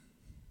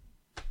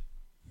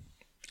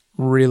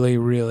really,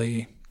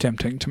 really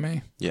tempting to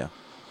me. Yeah.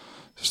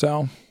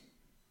 So,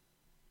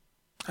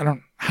 I don't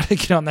know how to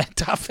get on that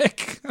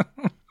topic.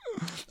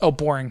 Oh,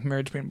 boring.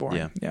 Marriage being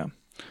boring. Yeah.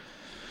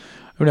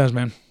 Who knows,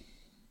 man?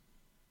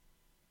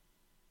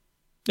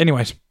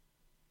 Anyways.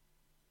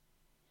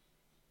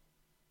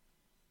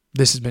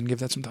 This has been Give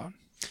That Some Thought.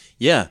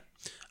 Yeah.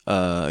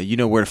 You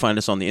know where to find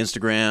us on the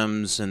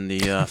Instagrams and the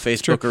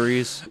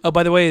Facebookeries. Oh,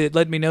 by the way, it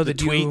let me know that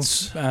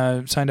tweets.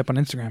 You signed up on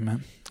Instagram,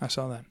 man. I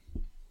saw that.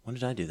 When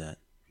did I do that?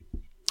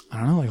 I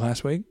don't know, like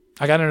last week.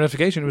 I got a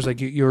notification. It was like,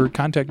 your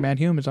contact Matt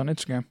Hume is on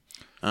Instagram.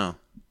 Oh.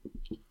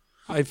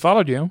 I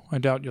followed you. I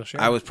doubt you'll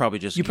share. I was probably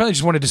just... You probably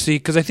just wanted to see,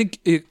 because I think,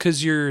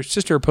 because your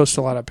sister posts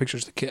a lot of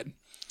pictures of the kid.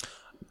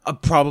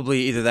 Probably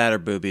either that or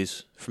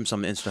boobies from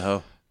some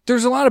Insta-ho.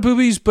 There's a lot of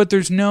boobies, but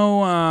there's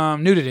no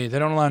nudity. They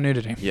don't allow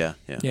nudity. Yeah.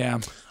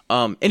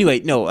 Anyway,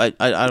 no, I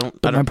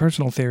don't. But my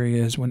personal theory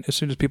is as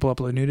soon as people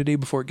upload nudity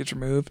before it gets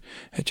removed,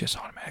 it just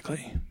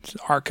automatically is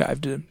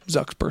archived to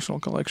Zuck's personal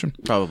collection.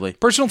 Probably.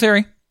 Personal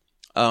theory.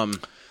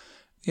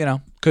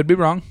 Could be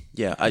wrong.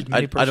 Yeah, I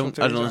don't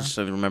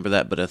necessarily remember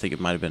that, but I think it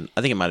might have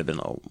been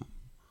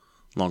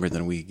longer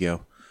than a week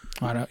ago.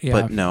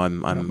 But no,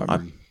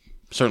 I'm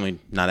certainly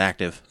not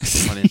active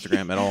on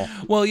Instagram at all.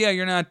 Well, yeah,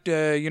 you're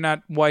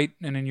not white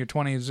and in your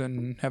 20s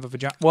and have a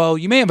vagina. Well,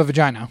 you may have a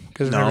vagina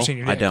because I've never seen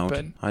your dick.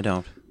 I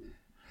don't.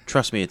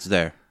 Trust me, it's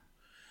there.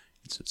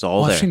 It's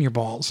all there. I've seen your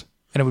balls,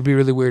 and it would be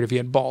really weird if you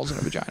had balls in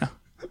a vagina.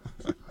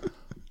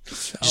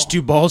 Just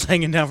two balls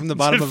hanging down from the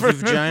bottom of your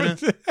vagina.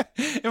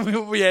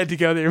 And we had to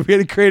go there. We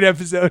had a great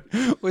episode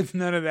with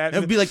none of that. That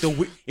would be like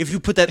if you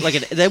put that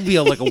that would be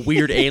like a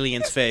weird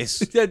alien's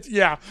face.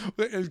 Yeah,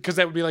 because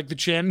that would be like the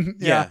chin.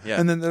 Yeah,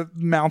 and then the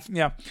mouth.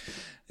 Yeah.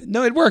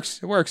 No, it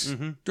works. It works.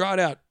 Mm-hmm. Draw it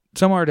out.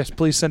 Some artist,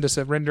 please send us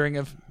a rendering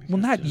of. Well,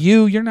 not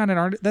you. You're not an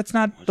artist. That's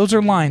not. Those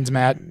are lines,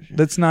 Matt.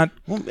 That's not.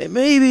 Well,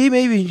 maybe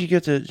you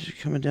get to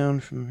coming down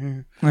from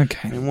here.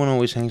 Okay. And one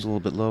always hangs a little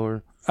bit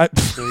lower.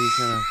 So you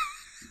kind of.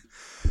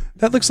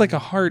 That looks like a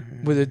heart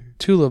with a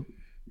tulip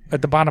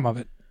at the bottom of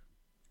it.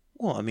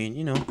 Well, I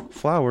mean,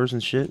 flowers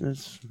and shit. And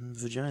it's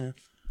vagina.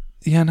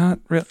 Yeah, not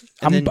really.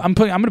 I'm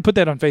going to put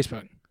that on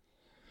Facebook.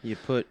 You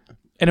put.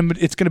 And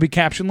it's going to be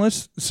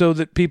captionless so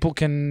that people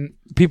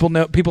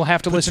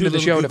have to listen to the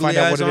show to find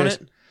out what it is.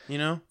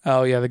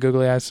 Oh yeah, the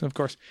googly eyes, of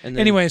course. And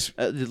then, anyways,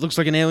 it looks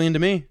like an alien to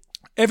me.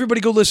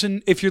 Everybody go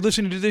listen. If you're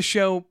listening to this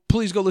show,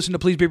 please go listen to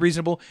Please Be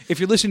Reasonable. If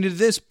you're listening to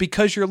this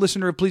because you're a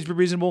listener of Please Be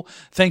Reasonable,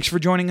 thanks for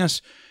joining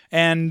us.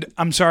 And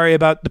I'm sorry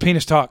about the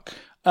penis talk.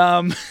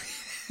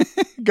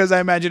 because I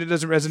imagine it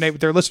doesn't resonate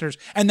with their listeners,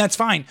 and that's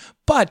fine.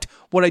 But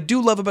what I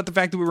do love about the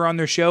fact that we were on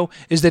their show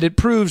is that it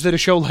proves that a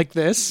show like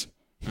this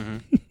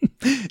and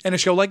a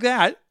show like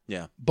that,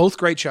 both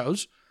great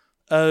shows,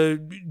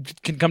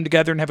 can come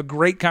together and have a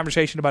great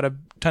conversation about a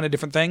ton of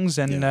different things.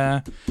 And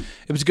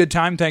it was a good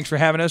time. Thanks for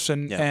having us,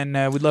 and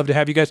we'd love to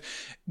have you guys.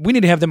 We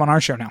need to have them on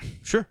our show now.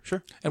 Sure.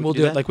 And we'll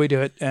do it like we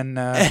do it, and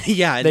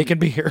they can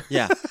be here.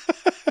 Yeah.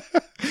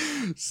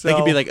 So, they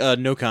could be like,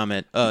 no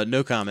comment,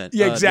 no comment.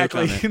 Yeah,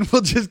 exactly. No comment. And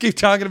we'll just keep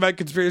talking about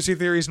conspiracy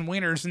theories and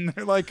wieners, and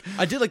they're like,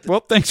 I did like. Well,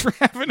 thanks for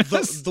having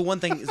us. The one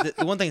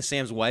thing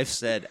Sam's wife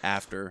said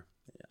after.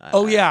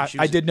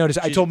 I did notice.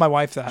 I told my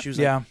wife that. She was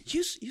like,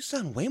 you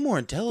sound way more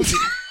intelligent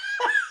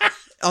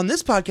on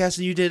this podcast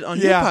than you did on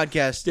your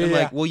podcast. Yeah, I'm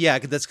like, well, yeah,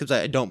 that's because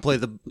I don't play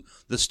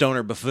the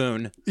stoner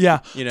buffoon. Yeah,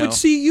 you know. But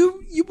see,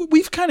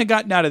 we've kind of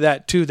gotten out of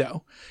that too,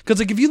 though, because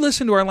like if you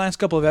listen to our last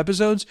couple of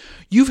episodes,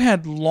 you've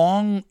had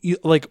long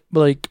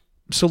like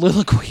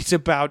soliloquies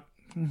about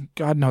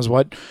God knows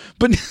what,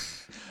 but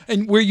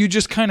and where you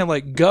just kind of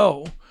like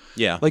go,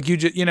 like you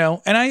just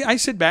and I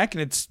sit back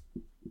and it's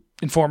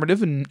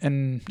informative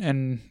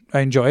and I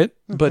enjoy it,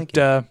 but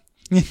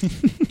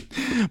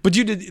but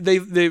you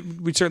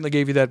did we certainly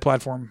gave you that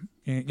platform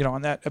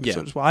on that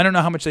episode as well. I don't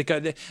know how much they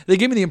cut. They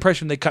gave me the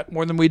impression they cut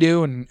more than we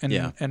do and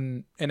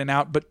in and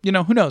out, but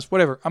who knows,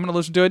 whatever. I'm going to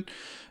listen to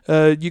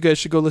it. You guys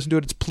should go listen to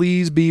it. It's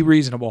Please Be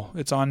Reasonable.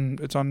 It's on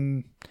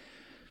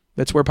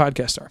that's where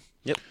podcasts are.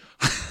 Yep.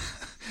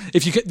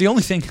 The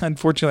only thing,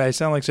 unfortunately, I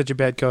sound like such a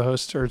bad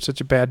co-host or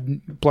such a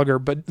bad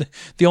plugger, but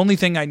the only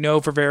thing I know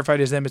for verified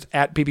is them is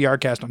at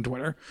PBRcast on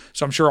Twitter.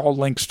 So I'm sure all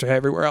links to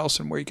everywhere else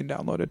and where you can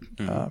download it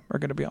are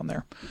going to be on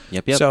there.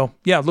 Yep. So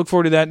look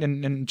forward to that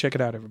and check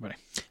it out, everybody.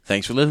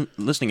 Thanks for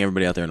listening,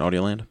 everybody out there in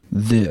Audioland.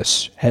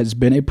 This has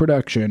been a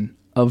production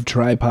of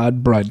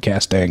Tripod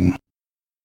Broadcasting.